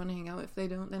out, they want to hang out. If they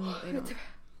don't, then they don't.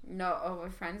 No,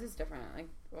 with friends it's different.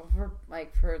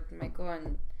 Like for Michael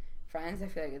and friends, I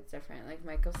feel like it's different. Like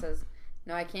Michael says,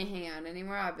 no, I can't hang out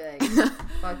anymore. I'll be like,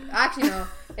 fuck. Actually, no.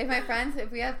 If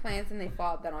we have plans and they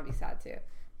flop, then I'll be sad too.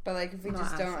 But like if we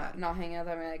just don't not hang out,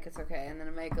 then I'm like, it's okay. And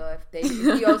then Michael,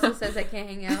 if he also says I can't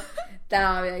hang out, then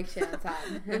I'll be like, shit, I'm sad.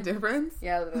 The difference?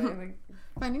 Yeah, literally. Like,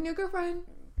 Find a new girlfriend.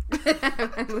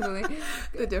 literally.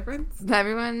 The difference.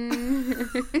 Everyone.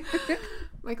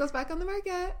 Michael's back on the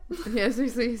market. Yeah,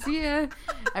 seriously. See ya.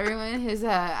 Everyone, his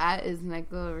at is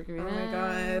Michael Riccarina. Oh my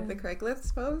god, the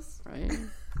Craigslist post. Right.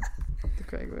 The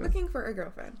Craigslist. Looking for a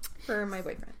girlfriend for my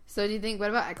boyfriend. So do you think, what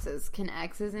about exes?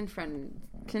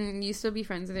 Can you still be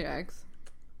friends with your ex?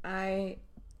 I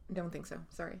don't think so.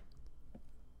 Sorry.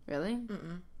 Really?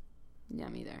 Mm-mm. Yeah,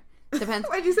 me either. Depends.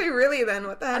 Why'd you say really then?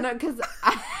 What the heck? I know, because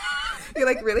You're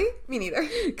like, really? Me neither.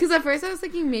 Because at first I was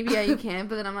thinking maybe you can,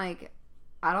 but then I'm like,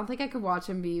 I don't think I could watch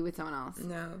him be with someone else.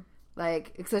 No.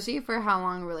 Like, especially for how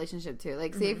long a relationship too.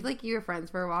 Like, say if like you were friends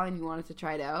for a while and you wanted to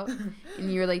try it out,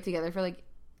 and you were like together for like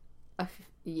a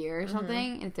year or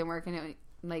something, and it didn't work, and it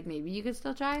like maybe you could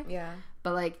still try. Yeah.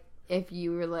 But like if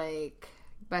you were like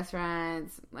best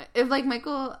friends, like if like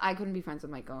Michael, I couldn't be friends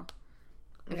with Michael.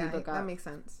 If Yeah, we broke that up. makes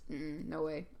sense. No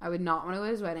way. I would not want to go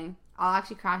to his wedding. I'll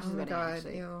actually crash his Oh my wedding. god,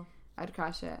 Actually, ew. I'd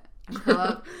crash it. I'd pull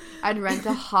up. I'd rent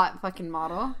a hot fucking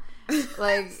model.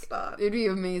 Like, Stop. it'd be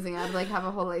amazing. I'd like have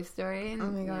a whole life story. And, Oh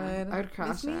my yeah, god. I would crash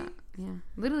Miss me? it. Yeah,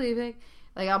 literally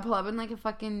like I'll pull up in like a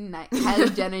fucking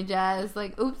Kylie Jenner dress.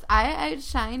 Like, oops, I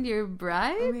outshined your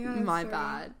bride. Oh my god, my sorry.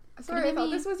 bad. Sorry, I thought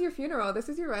this was your funeral. This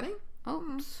is your wedding?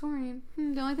 Oh, sorry.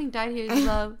 The only thing died here is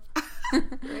love.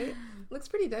 Right? Looks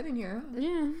pretty dead in here. Huh?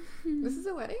 Yeah. This is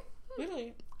a wedding?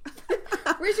 Really?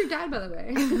 Where's your dad, by the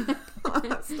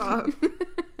way? Stop.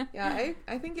 Yeah,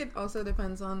 I think it also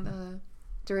depends on the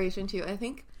duration too. I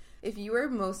think if you were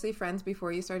mostly friends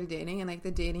before you started dating and like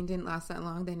the dating didn't last that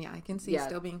long, then yeah, I can see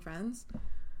still being friends.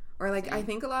 Or like I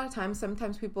think a lot of times,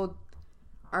 sometimes people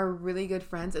are really good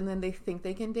friends and then they think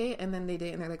they can date and then they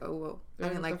date and they're like, oh whoa, I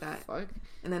didn't like that. Fuck?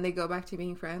 And then they go back to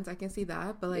being friends. I can see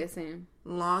that, but like same.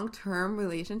 long-term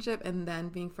relationship and then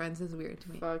being friends is weird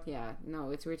to me. Fuck yeah,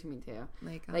 no, it's weird to me too.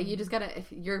 Like you just gotta, if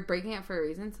you're breaking up for a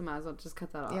reason, so might as well just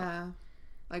cut that off. yeah,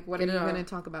 like what Get are you it gonna off.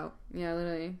 talk about? Yeah,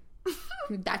 literally.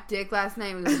 That dick last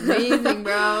night was amazing,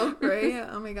 bro. Right?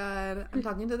 Oh my god, I'm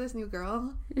talking to this new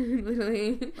girl.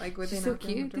 Literally. Like, would She's they so not be cute.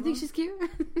 Do you comfortable? think she's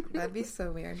cute? That'd be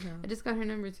so weird. No. I just got her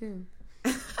number too.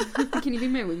 Can you be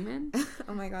my wingman?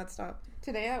 Oh my god, stop.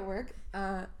 Today at work,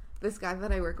 this guy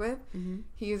that I work with,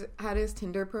 he's had his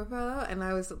Tinder profile out, and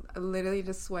I was literally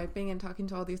just swiping and talking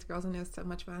to all these girls, and it was so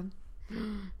much fun.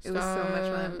 It was so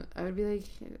much fun. I would be like,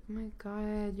 oh my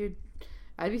god,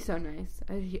 I'd be so nice.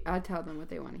 I'd tell them what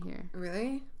they want to hear.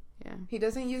 Really? Yeah. He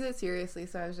doesn't use it seriously,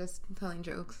 so I was just telling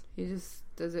jokes. He just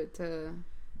does it to...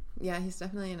 Yeah, he's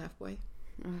definitely an F-boy.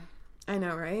 Ugh. I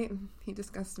know, right? He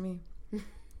disgusts me.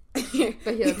 But he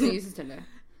lets me use his Tinder.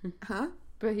 Huh?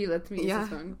 But he lets me use his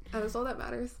phone. That's all that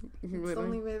matters. It's the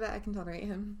only way that I can tolerate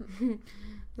him.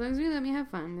 As long as you let me have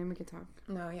fun, then we can talk.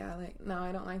 No, yeah, no,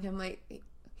 I don't like him.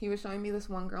 He was showing me this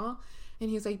one girl, and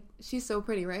he was like, she's so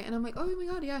pretty, right? And I'm like, oh my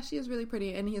god, yeah, she is really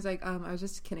pretty. And he's like, I was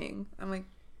just kidding. I'm like,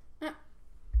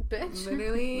 bitch.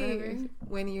 Literally,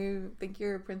 when you think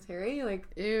you're Prince Harry, like,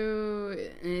 ew.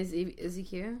 Is he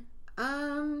cute?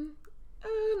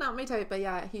 Not my type, but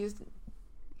yeah, he's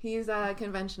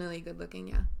conventionally good looking,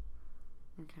 yeah.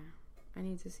 Okay. I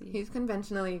need to see. He's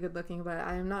conventionally good looking, but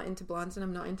I am not into blondes, and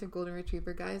I'm not into golden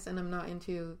retriever guys, and I'm not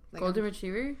into golden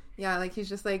retriever. Yeah, he's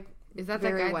just is that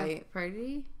very that guy white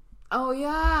party? Oh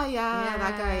yeah,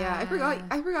 that guy. Yeah,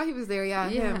 I forgot he was there. Yeah,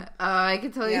 him. I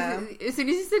could tell you as soon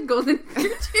as you said golden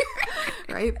retriever.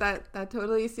 Right, that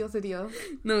totally seals the deal.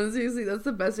 No, seriously, that's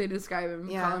the best way to describe him.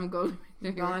 Yeah, call him golden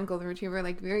retriever. Golden retriever,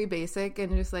 very basic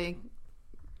and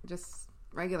just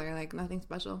regular, nothing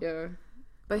special. Yeah,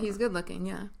 but he's good looking.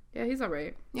 Yeah. Yeah, he's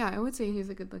alright. Yeah, I would say he's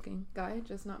a good looking guy,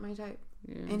 just not my type.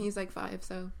 Yeah. And he's 5,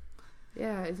 so.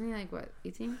 Yeah, isn't he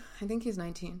 18? I think he's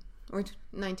 19. Or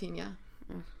 19, yeah.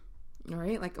 Ugh. All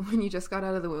right, when you just got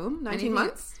out of the womb, 19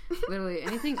 months? Literally,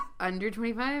 anything under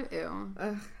 25? Ew.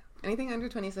 Anything under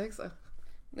 26?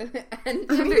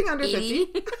 Anything under 50?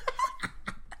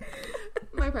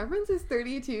 My preference is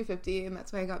 30 to 50, and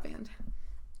that's why I got banned.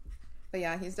 But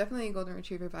yeah, he's definitely golden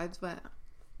retriever vibes, but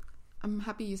I'm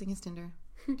happy using his Tinder.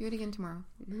 Do it again tomorrow.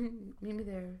 Maybe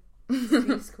they're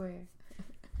 3 square.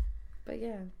 But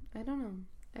yeah, I don't know.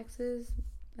 Exes,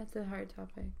 that's a hard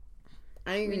topic.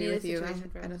 I agree with you.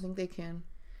 I don't think they can.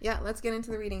 Yeah, let's get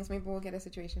into the readings. Maybe we'll get a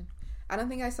situation. I don't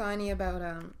think I saw any about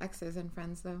exes and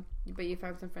friends, though. But you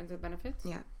found some friends with benefits?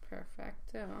 Yeah.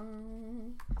 Perfect.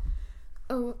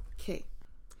 Okay.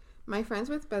 My friends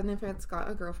with benefits got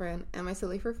a girlfriend. Am I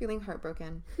silly for feeling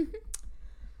heartbroken?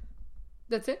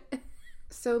 That's it?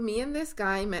 So me and this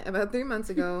guy met about 3 months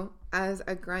ago as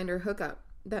a Grindr hookup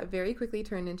that very quickly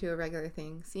turned into a regular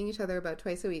thing, seeing each other about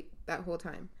twice a week that whole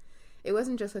time. It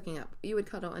wasn't just hooking up. We would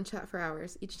cuddle and chat for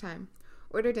hours each time,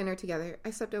 order dinner together.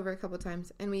 I slept over a couple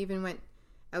times, and we even went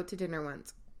out to dinner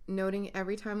once, noting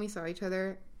every time we saw each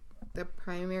other, the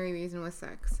primary reason was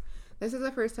sex. This is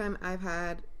the first time I've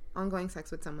had ongoing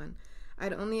sex with someone.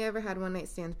 I'd only ever had one-night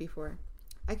stands before.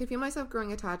 I could feel myself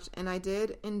growing attached, and I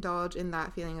did indulge in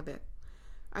that feeling a bit.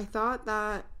 I thought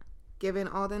that, given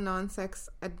all the non-sex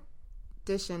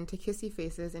addition to kissy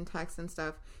faces and texts and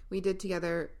stuff we did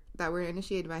together that were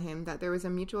initiated by him, that there was a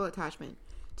mutual attachment.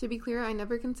 To be clear, I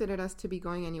never considered us to be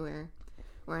going anywhere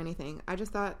or anything. I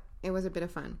just thought it was a bit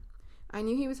of fun. I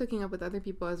knew he was hooking up with other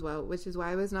people as well, which is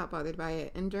why I was not bothered by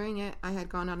it, and during it, I had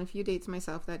gone on a few dates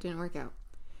myself that didn't work out.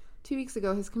 2 weeks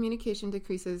ago, his communication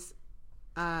decreases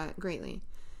greatly,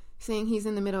 saying he's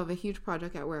in the middle of a huge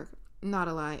project at work. Not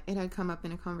a lie, it had come up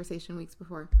in a conversation weeks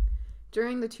before.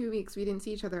 During the 2 weeks, we didn't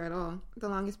see each other at all, the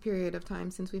longest period of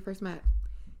time since we first met.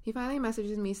 He finally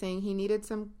messages me saying he needed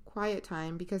some quiet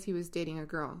time because he was dating a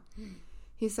girl.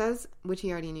 He says, which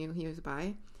he already knew he was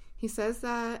bi, he says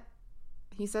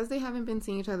they haven't been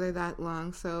seeing each other that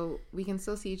long, so we can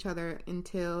still see each other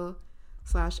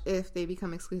until/if they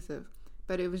become exclusive,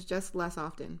 but it was just less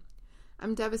often.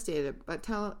 I'm devastated, but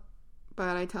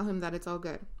I tell him that it's all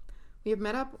good. We have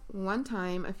met up one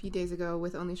time a few days ago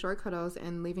with only short cuddles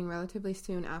and leaving relatively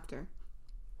soon after.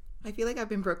 I feel like I've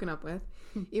been broken up with,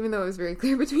 even though it was very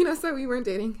clear between us that we weren't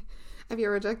dating. I feel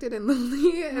rejected and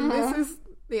lonely, and this is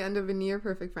the end of a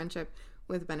near-perfect friendship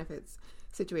with benefits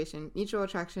situation, mutual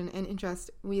attraction and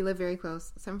interest. We live very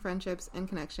close, some friendships and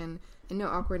connection, and no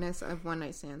awkwardness of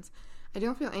one-night stands. I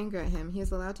don't feel angry at him. He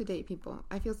is allowed to date people.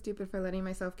 I feel stupid for letting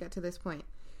myself get to this point.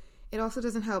 It also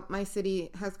doesn't help. My city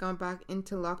has gone back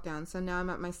into lockdown, so now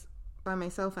I'm by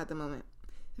myself at the moment.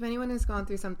 If anyone has gone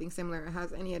through something similar or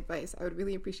has any advice, I would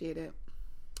really appreciate it.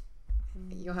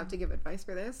 You'll have to give advice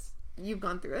for this. You've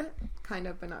gone through it, kind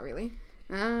of, but not really.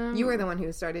 You were the one who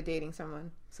started dating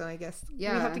someone, so I guess we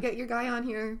have to get your guy on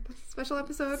here. Special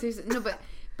episode. Seriously, no, but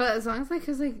as long as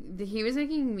because he was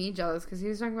making me jealous because he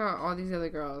was talking about all these other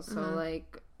girls, so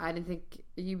I didn't think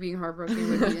you being heartbroken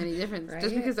would be any difference. Right?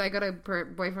 Just because I got a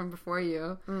boyfriend before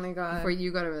you. Oh my god. Before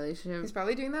you got a relationship. He's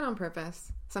probably doing that on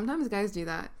purpose. Sometimes guys do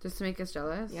that. Just to make us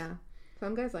jealous? Yeah.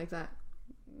 Some guys like that.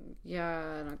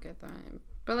 Yeah, I don't get that.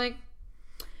 But I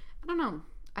don't know.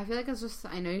 I feel like it's just,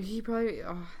 I know you probably,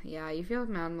 you feel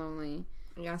mad lonely.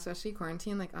 Yeah, especially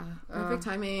quarantine. Like, perfect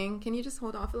timing. Can you just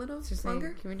hold off a little It's just longer?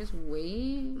 like, can we just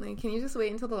wait? Like, can you just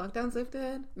wait until the lockdown's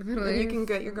lifted? Literally. Then you can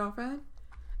get your girlfriend?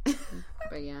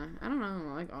 But yeah, I don't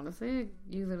know. Like, honestly,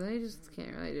 you literally just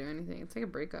can't really do anything. It's like a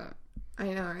breakup. I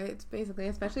know, right? It's basically,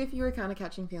 especially if you were kind of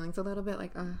catching feelings a little bit,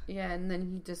 like, Yeah, and then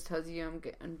he just tells you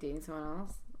I'm dating someone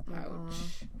else. Ouch.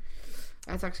 Aw.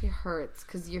 That actually hurts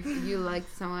because you like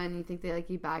someone, you think they like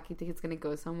you back, you think it's gonna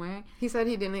go somewhere, He said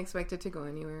he didn't expect it to go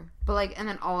anywhere. but like, and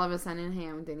then all of a sudden, hey,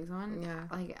 I'm dating someone. Yeah.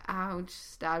 Like, ouch,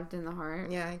 stabbed in the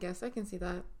heart. Yeah, I guess I can see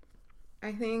that.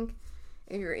 I think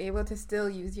if you're able to still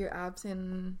use your apps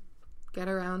and get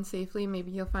around safely, maybe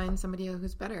you'll find somebody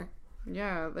who's better.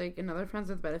 Yeah, like another friends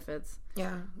with benefits.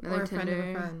 Yeah, Another or a friend of a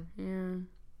Tinder. friend.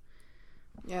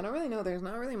 Yeah, Yeah, I don't really know. There's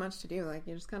not really much to do. Like,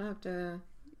 you just kind of have to,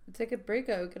 it's like a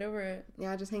breakup. Get over it.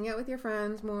 yeah, just hang out with your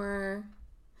friends more.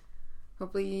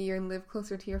 Hopefully, you live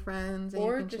closer to your friends and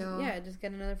Or you can just chill. just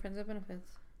get another friends with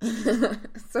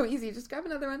benefits. So easy. Just grab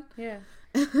another one. Yeah,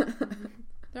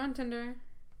 they're on Tinder.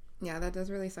 Yeah, that does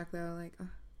really suck though. Like,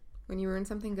 when you ruin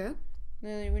something good.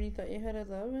 When you thought you had a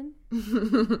love,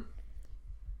 and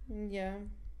yeah.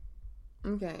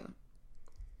 Okay.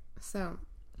 So,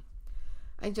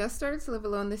 I just started to live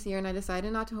alone this year and I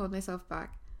decided not to hold myself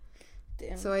back.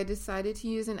 Damn. So I decided to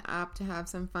use an app to have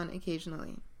some fun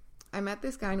occasionally. I met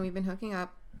this guy and we've been hooking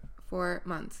up for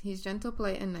months. He's gentle,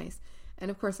 polite, and nice.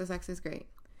 And of course, the sex is great.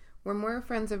 We're more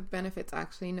friends of benefits,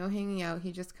 actually. No hanging out.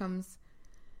 He just comes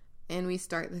and we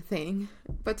start the thing.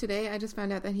 But today, I just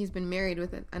found out that he's been married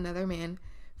with another man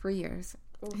for years.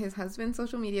 Ooh. His husband's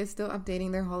social media is still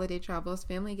updating their holiday travels,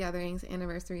 family gatherings,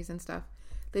 anniversaries, and stuff.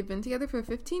 They've been together for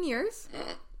 15 years.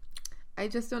 I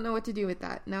just don't know what to do with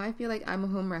that. Now I feel like I'm a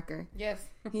homewrecker. Yes.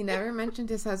 He never mentioned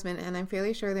his husband, and I'm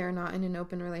fairly sure they are not in an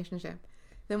open relationship.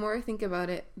 The more I think about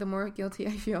it, the more guilty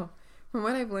I feel. From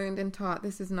what I've learned and taught,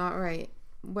 this is not right.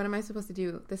 What am I supposed to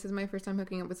do? This is my first time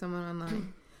hooking up with someone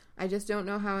online. I just don't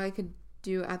know how I could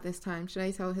do at this time. Should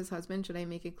I tell his husband? Should I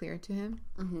make it clear to him?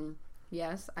 Mm-hmm.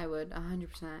 Yes, I would, 100%.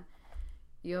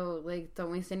 Yo, like,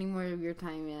 don't waste any more of your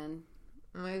time, man.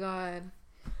 Oh my god.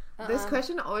 This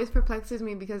question always perplexes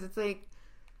me because it's like,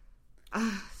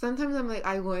 sometimes I'm like,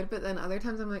 I would, but then other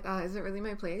times I'm like, is it really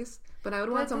my place? But I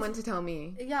would want someone to tell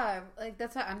me. Yeah, like,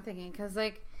 that's what I'm thinking, because,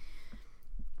 like,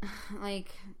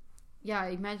 yeah,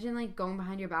 imagine, like, going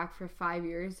behind your back for 5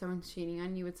 years, someone's cheating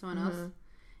on you with someone else,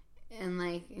 and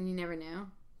you never knew.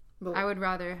 But I would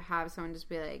rather have someone just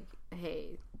be like,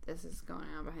 hey, this is going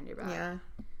on behind your back. yeah,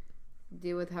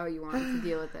 Deal with how you want to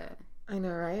deal with it. I know,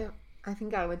 right? I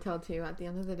think I would tell too at the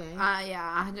end of the day.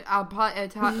 Yeah, I'll probably,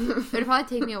 it'd probably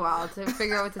take me a while to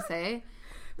figure out what to say.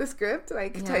 The script,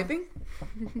 like Yeah. typing,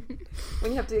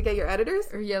 when you have to get your editors.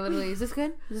 Or yeah, literally, is this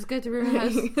good? Is this good to ruin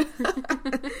house?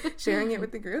 Sharing it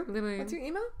with the group. Literally. What's your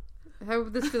email? How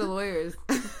about this for the lawyers?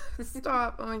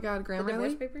 Stop. Oh my god, The Grammarly.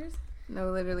 divorce papers?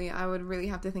 No, literally, I would really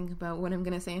have to think about what I'm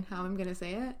going to say and how I'm going to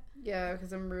say it. Yeah,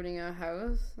 because I'm ruining a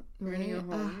house, ruining a Right.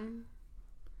 home.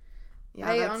 Yeah,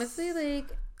 I that's- honestly,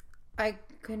 like, I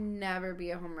could never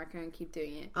be a homewrecker and keep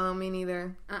doing it. Oh, me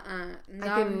neither. I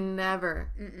I could never.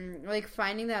 Like,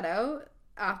 finding that out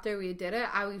after we did it,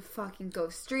 I would fucking go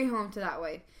straight home to that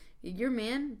way. Your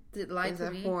man did lie Is to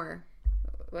a me. whore.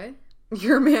 What?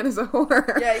 Your man is a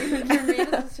whore. Yeah, your man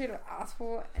is a straight up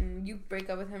asshole, and you break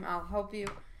up with him, I'll help you.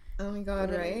 Oh my god,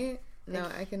 Literally. right? No,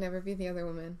 I could never be the other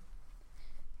woman.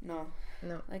 No.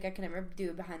 No. Like, I could never do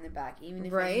it behind the back, even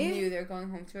if I Right? knew they're going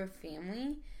home to a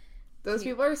family. Those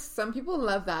people are, some people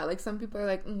love that. Like, some people are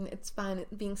like, it's fun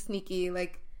being sneaky.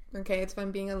 Like, okay, it's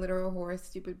fun being a literal whore,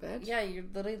 stupid bitch. Yeah, you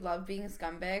literally love being a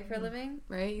scumbag for a living.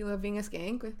 Right? You love being a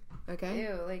skank. Okay.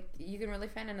 Ew, like, you can really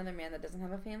find another man that doesn't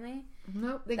have a family.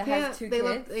 Nope, they That can't. has 2 They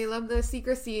kids? love the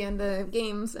secrecy and the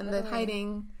games and the Literally.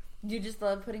 hiding. You just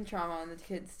love putting trauma on the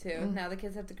kids, too. Now the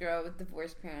kids have to grow up with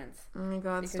divorced parents. Oh my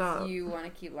god, Because stop. you want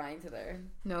to keep lying to their...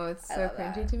 No, it's I so love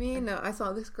cringy that. to me. No, I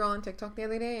saw this girl on TikTok the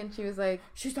other day and she was like,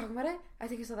 She's talking about it? I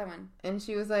think I saw that one.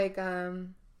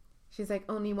 she's like,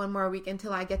 only one more week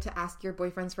until I get to ask your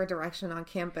boyfriends for direction on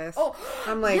campus. Oh,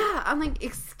 I'm like, yeah, I'm like,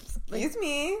 excuse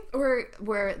me. Or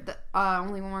where the,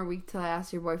 only one more week till I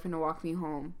ask your boyfriend to walk me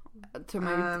home to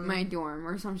my dorm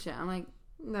or some shit. I'm like,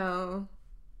 No.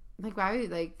 why would you,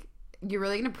 like, you're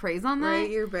really gonna praise on that? Right?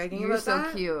 You're bragging You're about so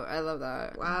that? cute. I love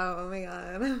that. Wow, oh my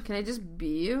god. Can I just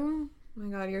be you? Oh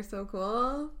my god, you're so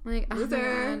cool. Like, oh my Loser.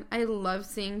 God. I love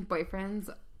seeing boyfriends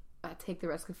take the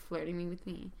risk of flirting me with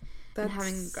me. That's,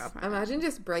 having a girlfriend. imagine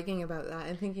just bragging about that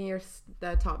and thinking you're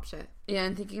the top shit. Yeah,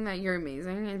 and thinking that you're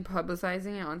amazing and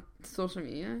publicizing it on social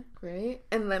media. Right?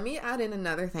 And let me add in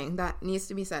another thing that needs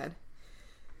to be said.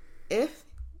 If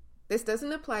this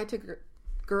doesn't apply to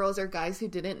girls or guys who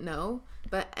didn't know,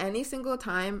 but any single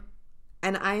time,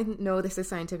 and I know this is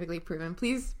scientifically proven,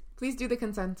 please do the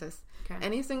consensus. Okay.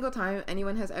 Any single time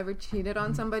anyone has ever cheated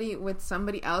on somebody with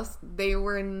somebody else, they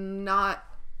were not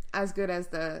as good as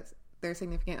their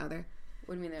significant other.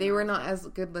 What do you mean? They were not as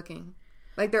good looking.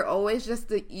 Like, they're always just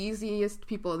the easiest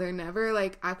people. They're never,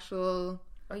 like, actual...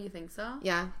 Oh, you think so?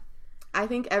 Yeah. I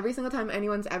think every single time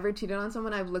anyone's ever cheated on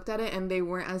someone, I've looked at it and they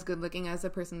weren't as good looking as the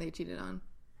person they cheated on.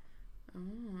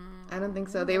 I don't think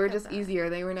so. They were just easier.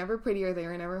 They were never prettier. They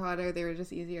were never hotter. They were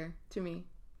just easier to me.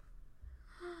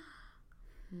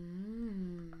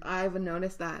 I've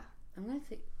noticed that. I'm gonna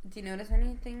think. Do you notice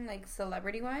anything like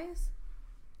celebrity wise?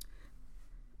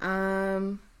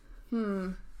 Well,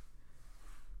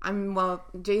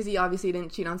 Jay-Z obviously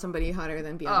didn't cheat on somebody hotter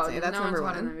than Beyonce. That's no number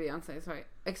one's one. hotter than Beyonce. Sorry,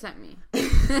 except me.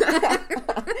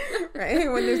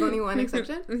 Right? When there's only one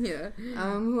exception. Yeah.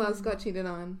 Who else got cheated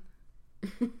on?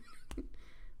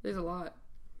 There's a lot.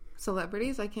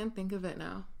 Celebrities? I can't think of it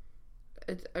now.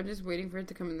 I'm just waiting for it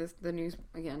to come in the news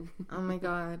again. Oh my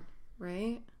god.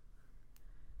 Right?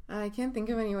 I can't think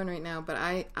of anyone right now, but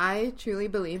I truly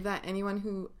believe that anyone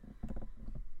who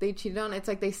they cheated on, it's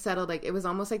like they settled. Like, it was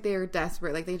almost like they were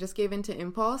desperate. Like, they just gave in to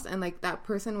impulse, and like that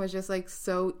person was just like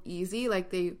so easy.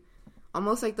 Like, they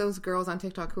almost like those girls on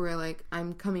TikTok who are like,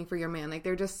 I'm coming for your man. Like,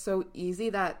 they're just so easy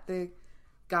that the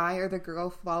guy or the girl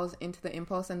falls into the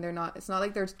impulse, and it's not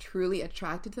like they're truly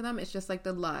attracted to them. It's just like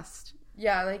the lust.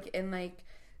 Yeah, like in like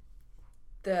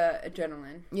the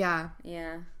adrenaline. Yeah.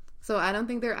 Yeah. So I don't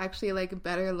think they're actually like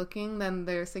better looking than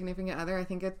their significant other. I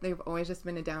think they've always just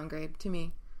been a downgrade to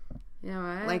me. You know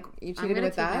what? Like, you cheated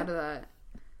with that? Out of that.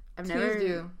 Please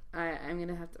do.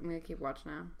 I'm gonna keep watch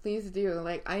now. Please do.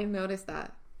 Like, I noticed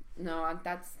that. No,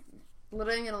 that's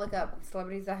literally gonna look up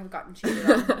celebrities that have gotten cheated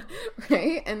on.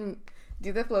 Right? And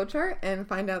do the flowchart and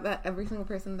find out that every single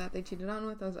person that they cheated on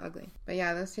with was ugly. But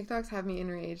yeah, those TikToks have me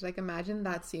enraged. Like, imagine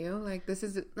that's you. Like, this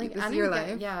is your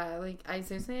life. Yeah, like, I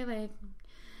seriously, like,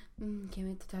 can't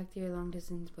wait to talk to your long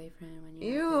distance boyfriend when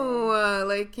you're Ew,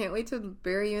 like, can't wait to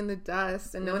bury you in the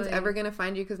dust, and no one's Literally. ever gonna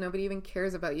find you because nobody even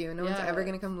cares about you. No one's ever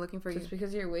gonna come looking for Just you.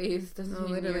 because your waist doesn't mean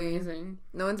you're literally. amazing.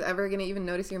 No one's ever gonna even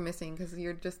notice you're missing because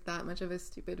you're just that much of a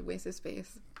stupid waste of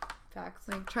space. Facts.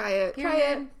 Like, try it.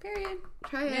 Period.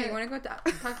 Try Yeah, it. you want to go talk?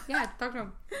 Yeah, talk to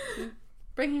him.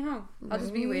 Bring him home. I'll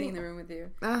just be waiting in the room with you.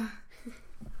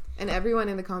 And everyone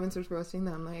in the comments was roasting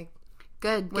them. Like,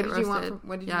 Good. what did you want?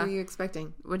 What were you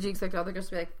expecting? What did you expect all the girls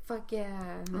to be like? Fuck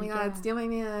yeah! Oh my god, steal my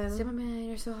man. Steal my man,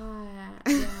 you're so hot.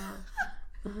 Yeah.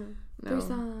 No,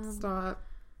 Threesome. stop.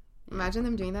 Imagine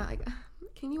them doing that. Like,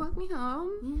 can you walk me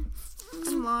home?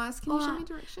 I'm lost. Can you show me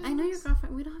directions? I know your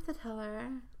girlfriend. We don't have to tell her.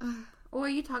 Or are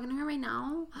you talking to her right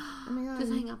now? Oh my god.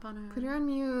 Just hang up on her. Put her on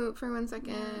mute for 1 second.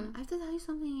 Yeah, I have to tell you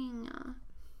something.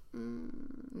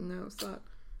 No, stop.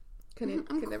 Could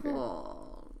I'm never.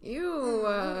 cool. Ew.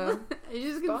 You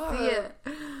just stop. can see it.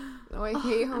 Oh, I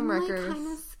hate homewreckers. I'm like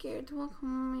kind of scared to walk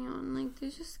home on. Like,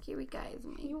 there's just scary guys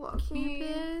on my You walk me.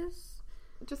 campus.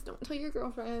 Just don't tell your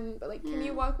girlfriend. But like, can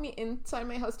you walk me inside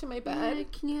my house to my bed? Yeah,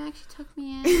 can you actually tuck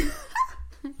me in?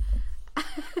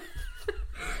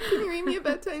 Can you read me a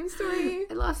bedtime story?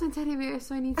 I lost my teddy bear,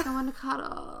 so I need someone to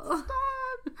cuddle.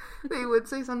 Stop. They would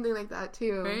say something like that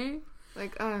too. Right?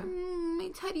 Like, my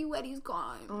teddy wetty's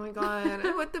gone. oh my god,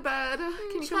 I wet the bed.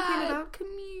 Can you come clean it up? Come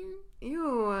here.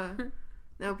 Ew.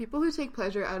 No, people who take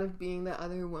pleasure out of being the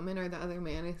other woman or the other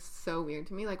man is so weird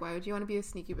to me. Like, why would you want to be a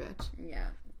sneaky bitch? Yeah.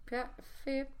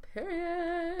 Period.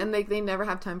 And like, they never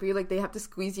have time for you. Like, they have to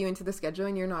squeeze you into the schedule,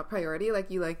 and you're not priority. Like,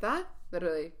 you like that?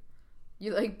 Literally.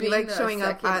 You like You being like the showing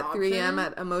up second at 3 a.m.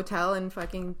 option? at a motel and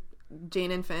fucking Jane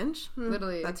and Finch?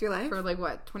 Literally. That's your life? For like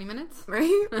what, 20 minutes?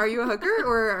 Right? Are you a hooker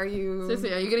or are you...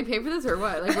 Seriously, are you getting paid for this or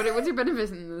what? Like, what's your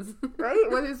benefit in this? Right?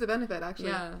 What is the benefit, actually?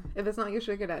 Yeah. If it's not your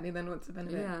sugar daddy, then what's the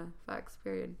benefit? Yeah. Facts,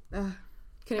 period. Ugh.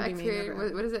 Couldn't Facts, be me. period.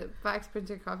 Never. What is it? Facts,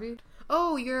 printer, copy?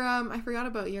 Oh, your, I forgot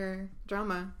about your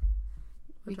drama.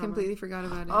 We drama? completely forgot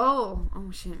about it. Oh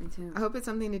shit, me too. I hope it's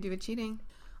something to do with cheating.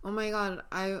 Oh my god,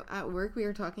 at work we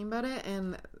were talking about it,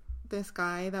 and this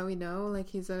guy that we know, like,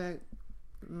 he's a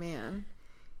man.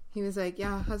 He was like,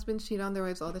 yeah, husbands cheat on their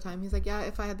wives all the time. He's like, yeah,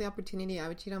 if I had the opportunity, I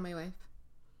would cheat on my wife.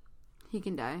 He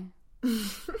can die.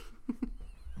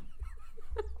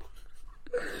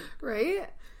 Right?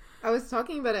 I was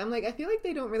talking about it. I'm like, I feel like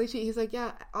they don't really cheat. He's like,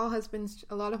 yeah, a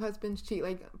lot of husbands cheat.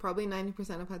 Like, probably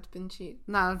 90% of husbands cheat.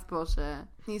 No, that's bullshit.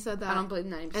 He said that. I don't believe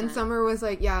 90%. And Summer was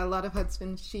like, yeah, a lot of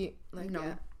husbands cheat. Like, No.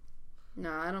 yeah.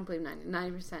 No, I don't believe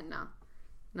 90%.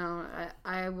 No,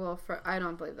 I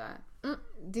don't believe that.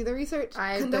 Do the research.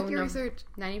 I Conduct don't your know. research.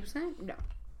 90%? No.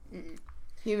 Mm-mm.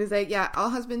 He was like, yeah, all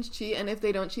husbands cheat, and if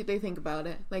they don't cheat, they think about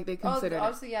it. Like, they consider it.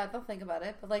 Obviously, yeah, they'll think about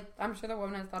it. But, like, I'm sure the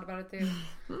woman has thought about it, too.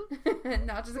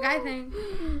 Not just a guy thing.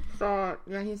 So,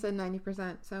 yeah, he said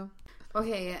 90%, so.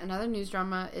 Okay, another news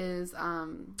drama is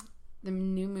the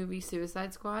new movie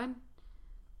Suicide Squad.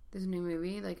 There's a new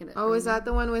movie. Is that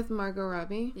the one with Margot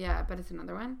Robbie? Yeah, but it's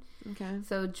another one. Okay.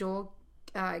 So, Joel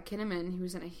Kinnaman,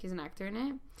 he's an actor in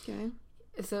it. Okay.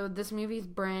 So this movie is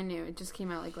brand new. It just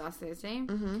came out like last Thursday,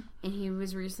 and he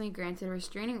was recently granted a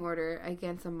restraining order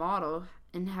against a model,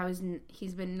 and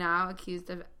he's been now accused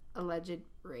of alleged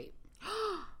rape.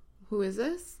 Who is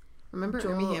this? Remember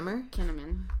Armie Hammer?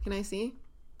 Kinnaman. Can I see?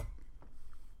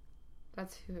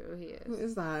 That's who he is. Who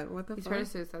is that? What the He's fuck? part of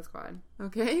Suicide Squad.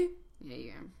 Okay. Yeah,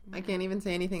 you am. I can't even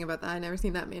say anything about that. I've never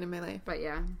seen that made in my life. But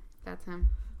yeah, that's him.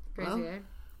 Crazy, Well, eh?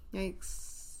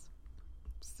 Yikes.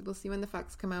 We'll see when the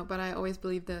facts come out, but I always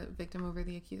believe the victim over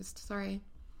the accused. Sorry.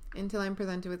 Until I'm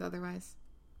presented with otherwise.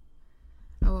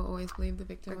 I will always believe the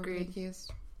victim over the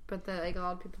accused. But a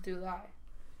lot of people do lie.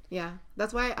 Yeah.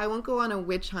 That's why I won't go on a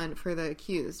witch hunt for the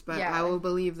accused, but I will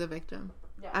believe the victim.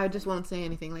 Yeah. I just won't say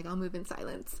anything. Like, I'll move in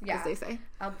silence, as they say.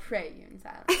 I'll pray you in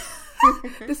silence.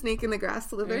 The snake in the grass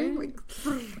slithering. Like,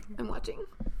 I'm watching.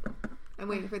 I'm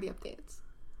waiting for the updates.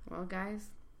 Well,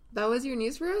 guys. That was your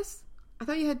news for us? I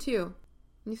thought you had 2.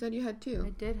 You said you had 2. I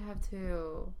did have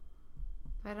 2.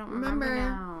 I don't remember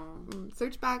now.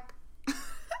 Search back.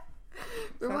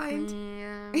 Rewind.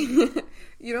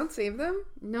 You don't save them?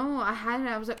 No, I had it.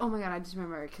 I was like, oh my god, I just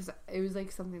remember because it was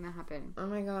like something that happened. Oh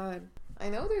my god. I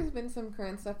know there's been some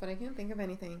current stuff, but I can't think of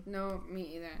anything. No, me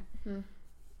either.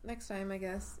 Next time, I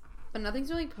guess. But nothing's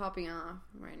really popping off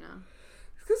right now.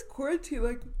 It's because quarantine,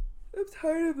 like, I'm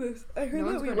tired of this. I heard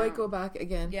that we might go back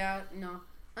again. Yeah, no.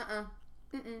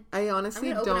 I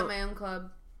honestly I'm gonna open up my own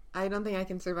club. I don't think I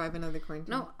can survive another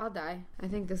quarantine. No, I'll die. I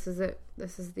think this is it.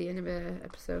 This is the end of the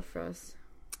episode for us.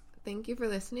 Thank you for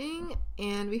listening,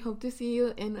 and we hope to see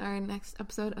you in our next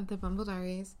episode of the Bumble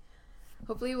Diaries.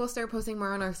 Hopefully we'll start posting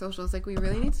more on our socials. Like, we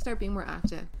really need to start being more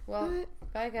active. Well,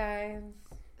 bye guys.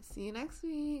 See you next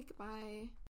week. Bye.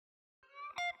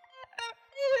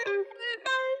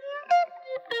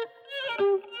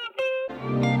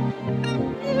 Thank you.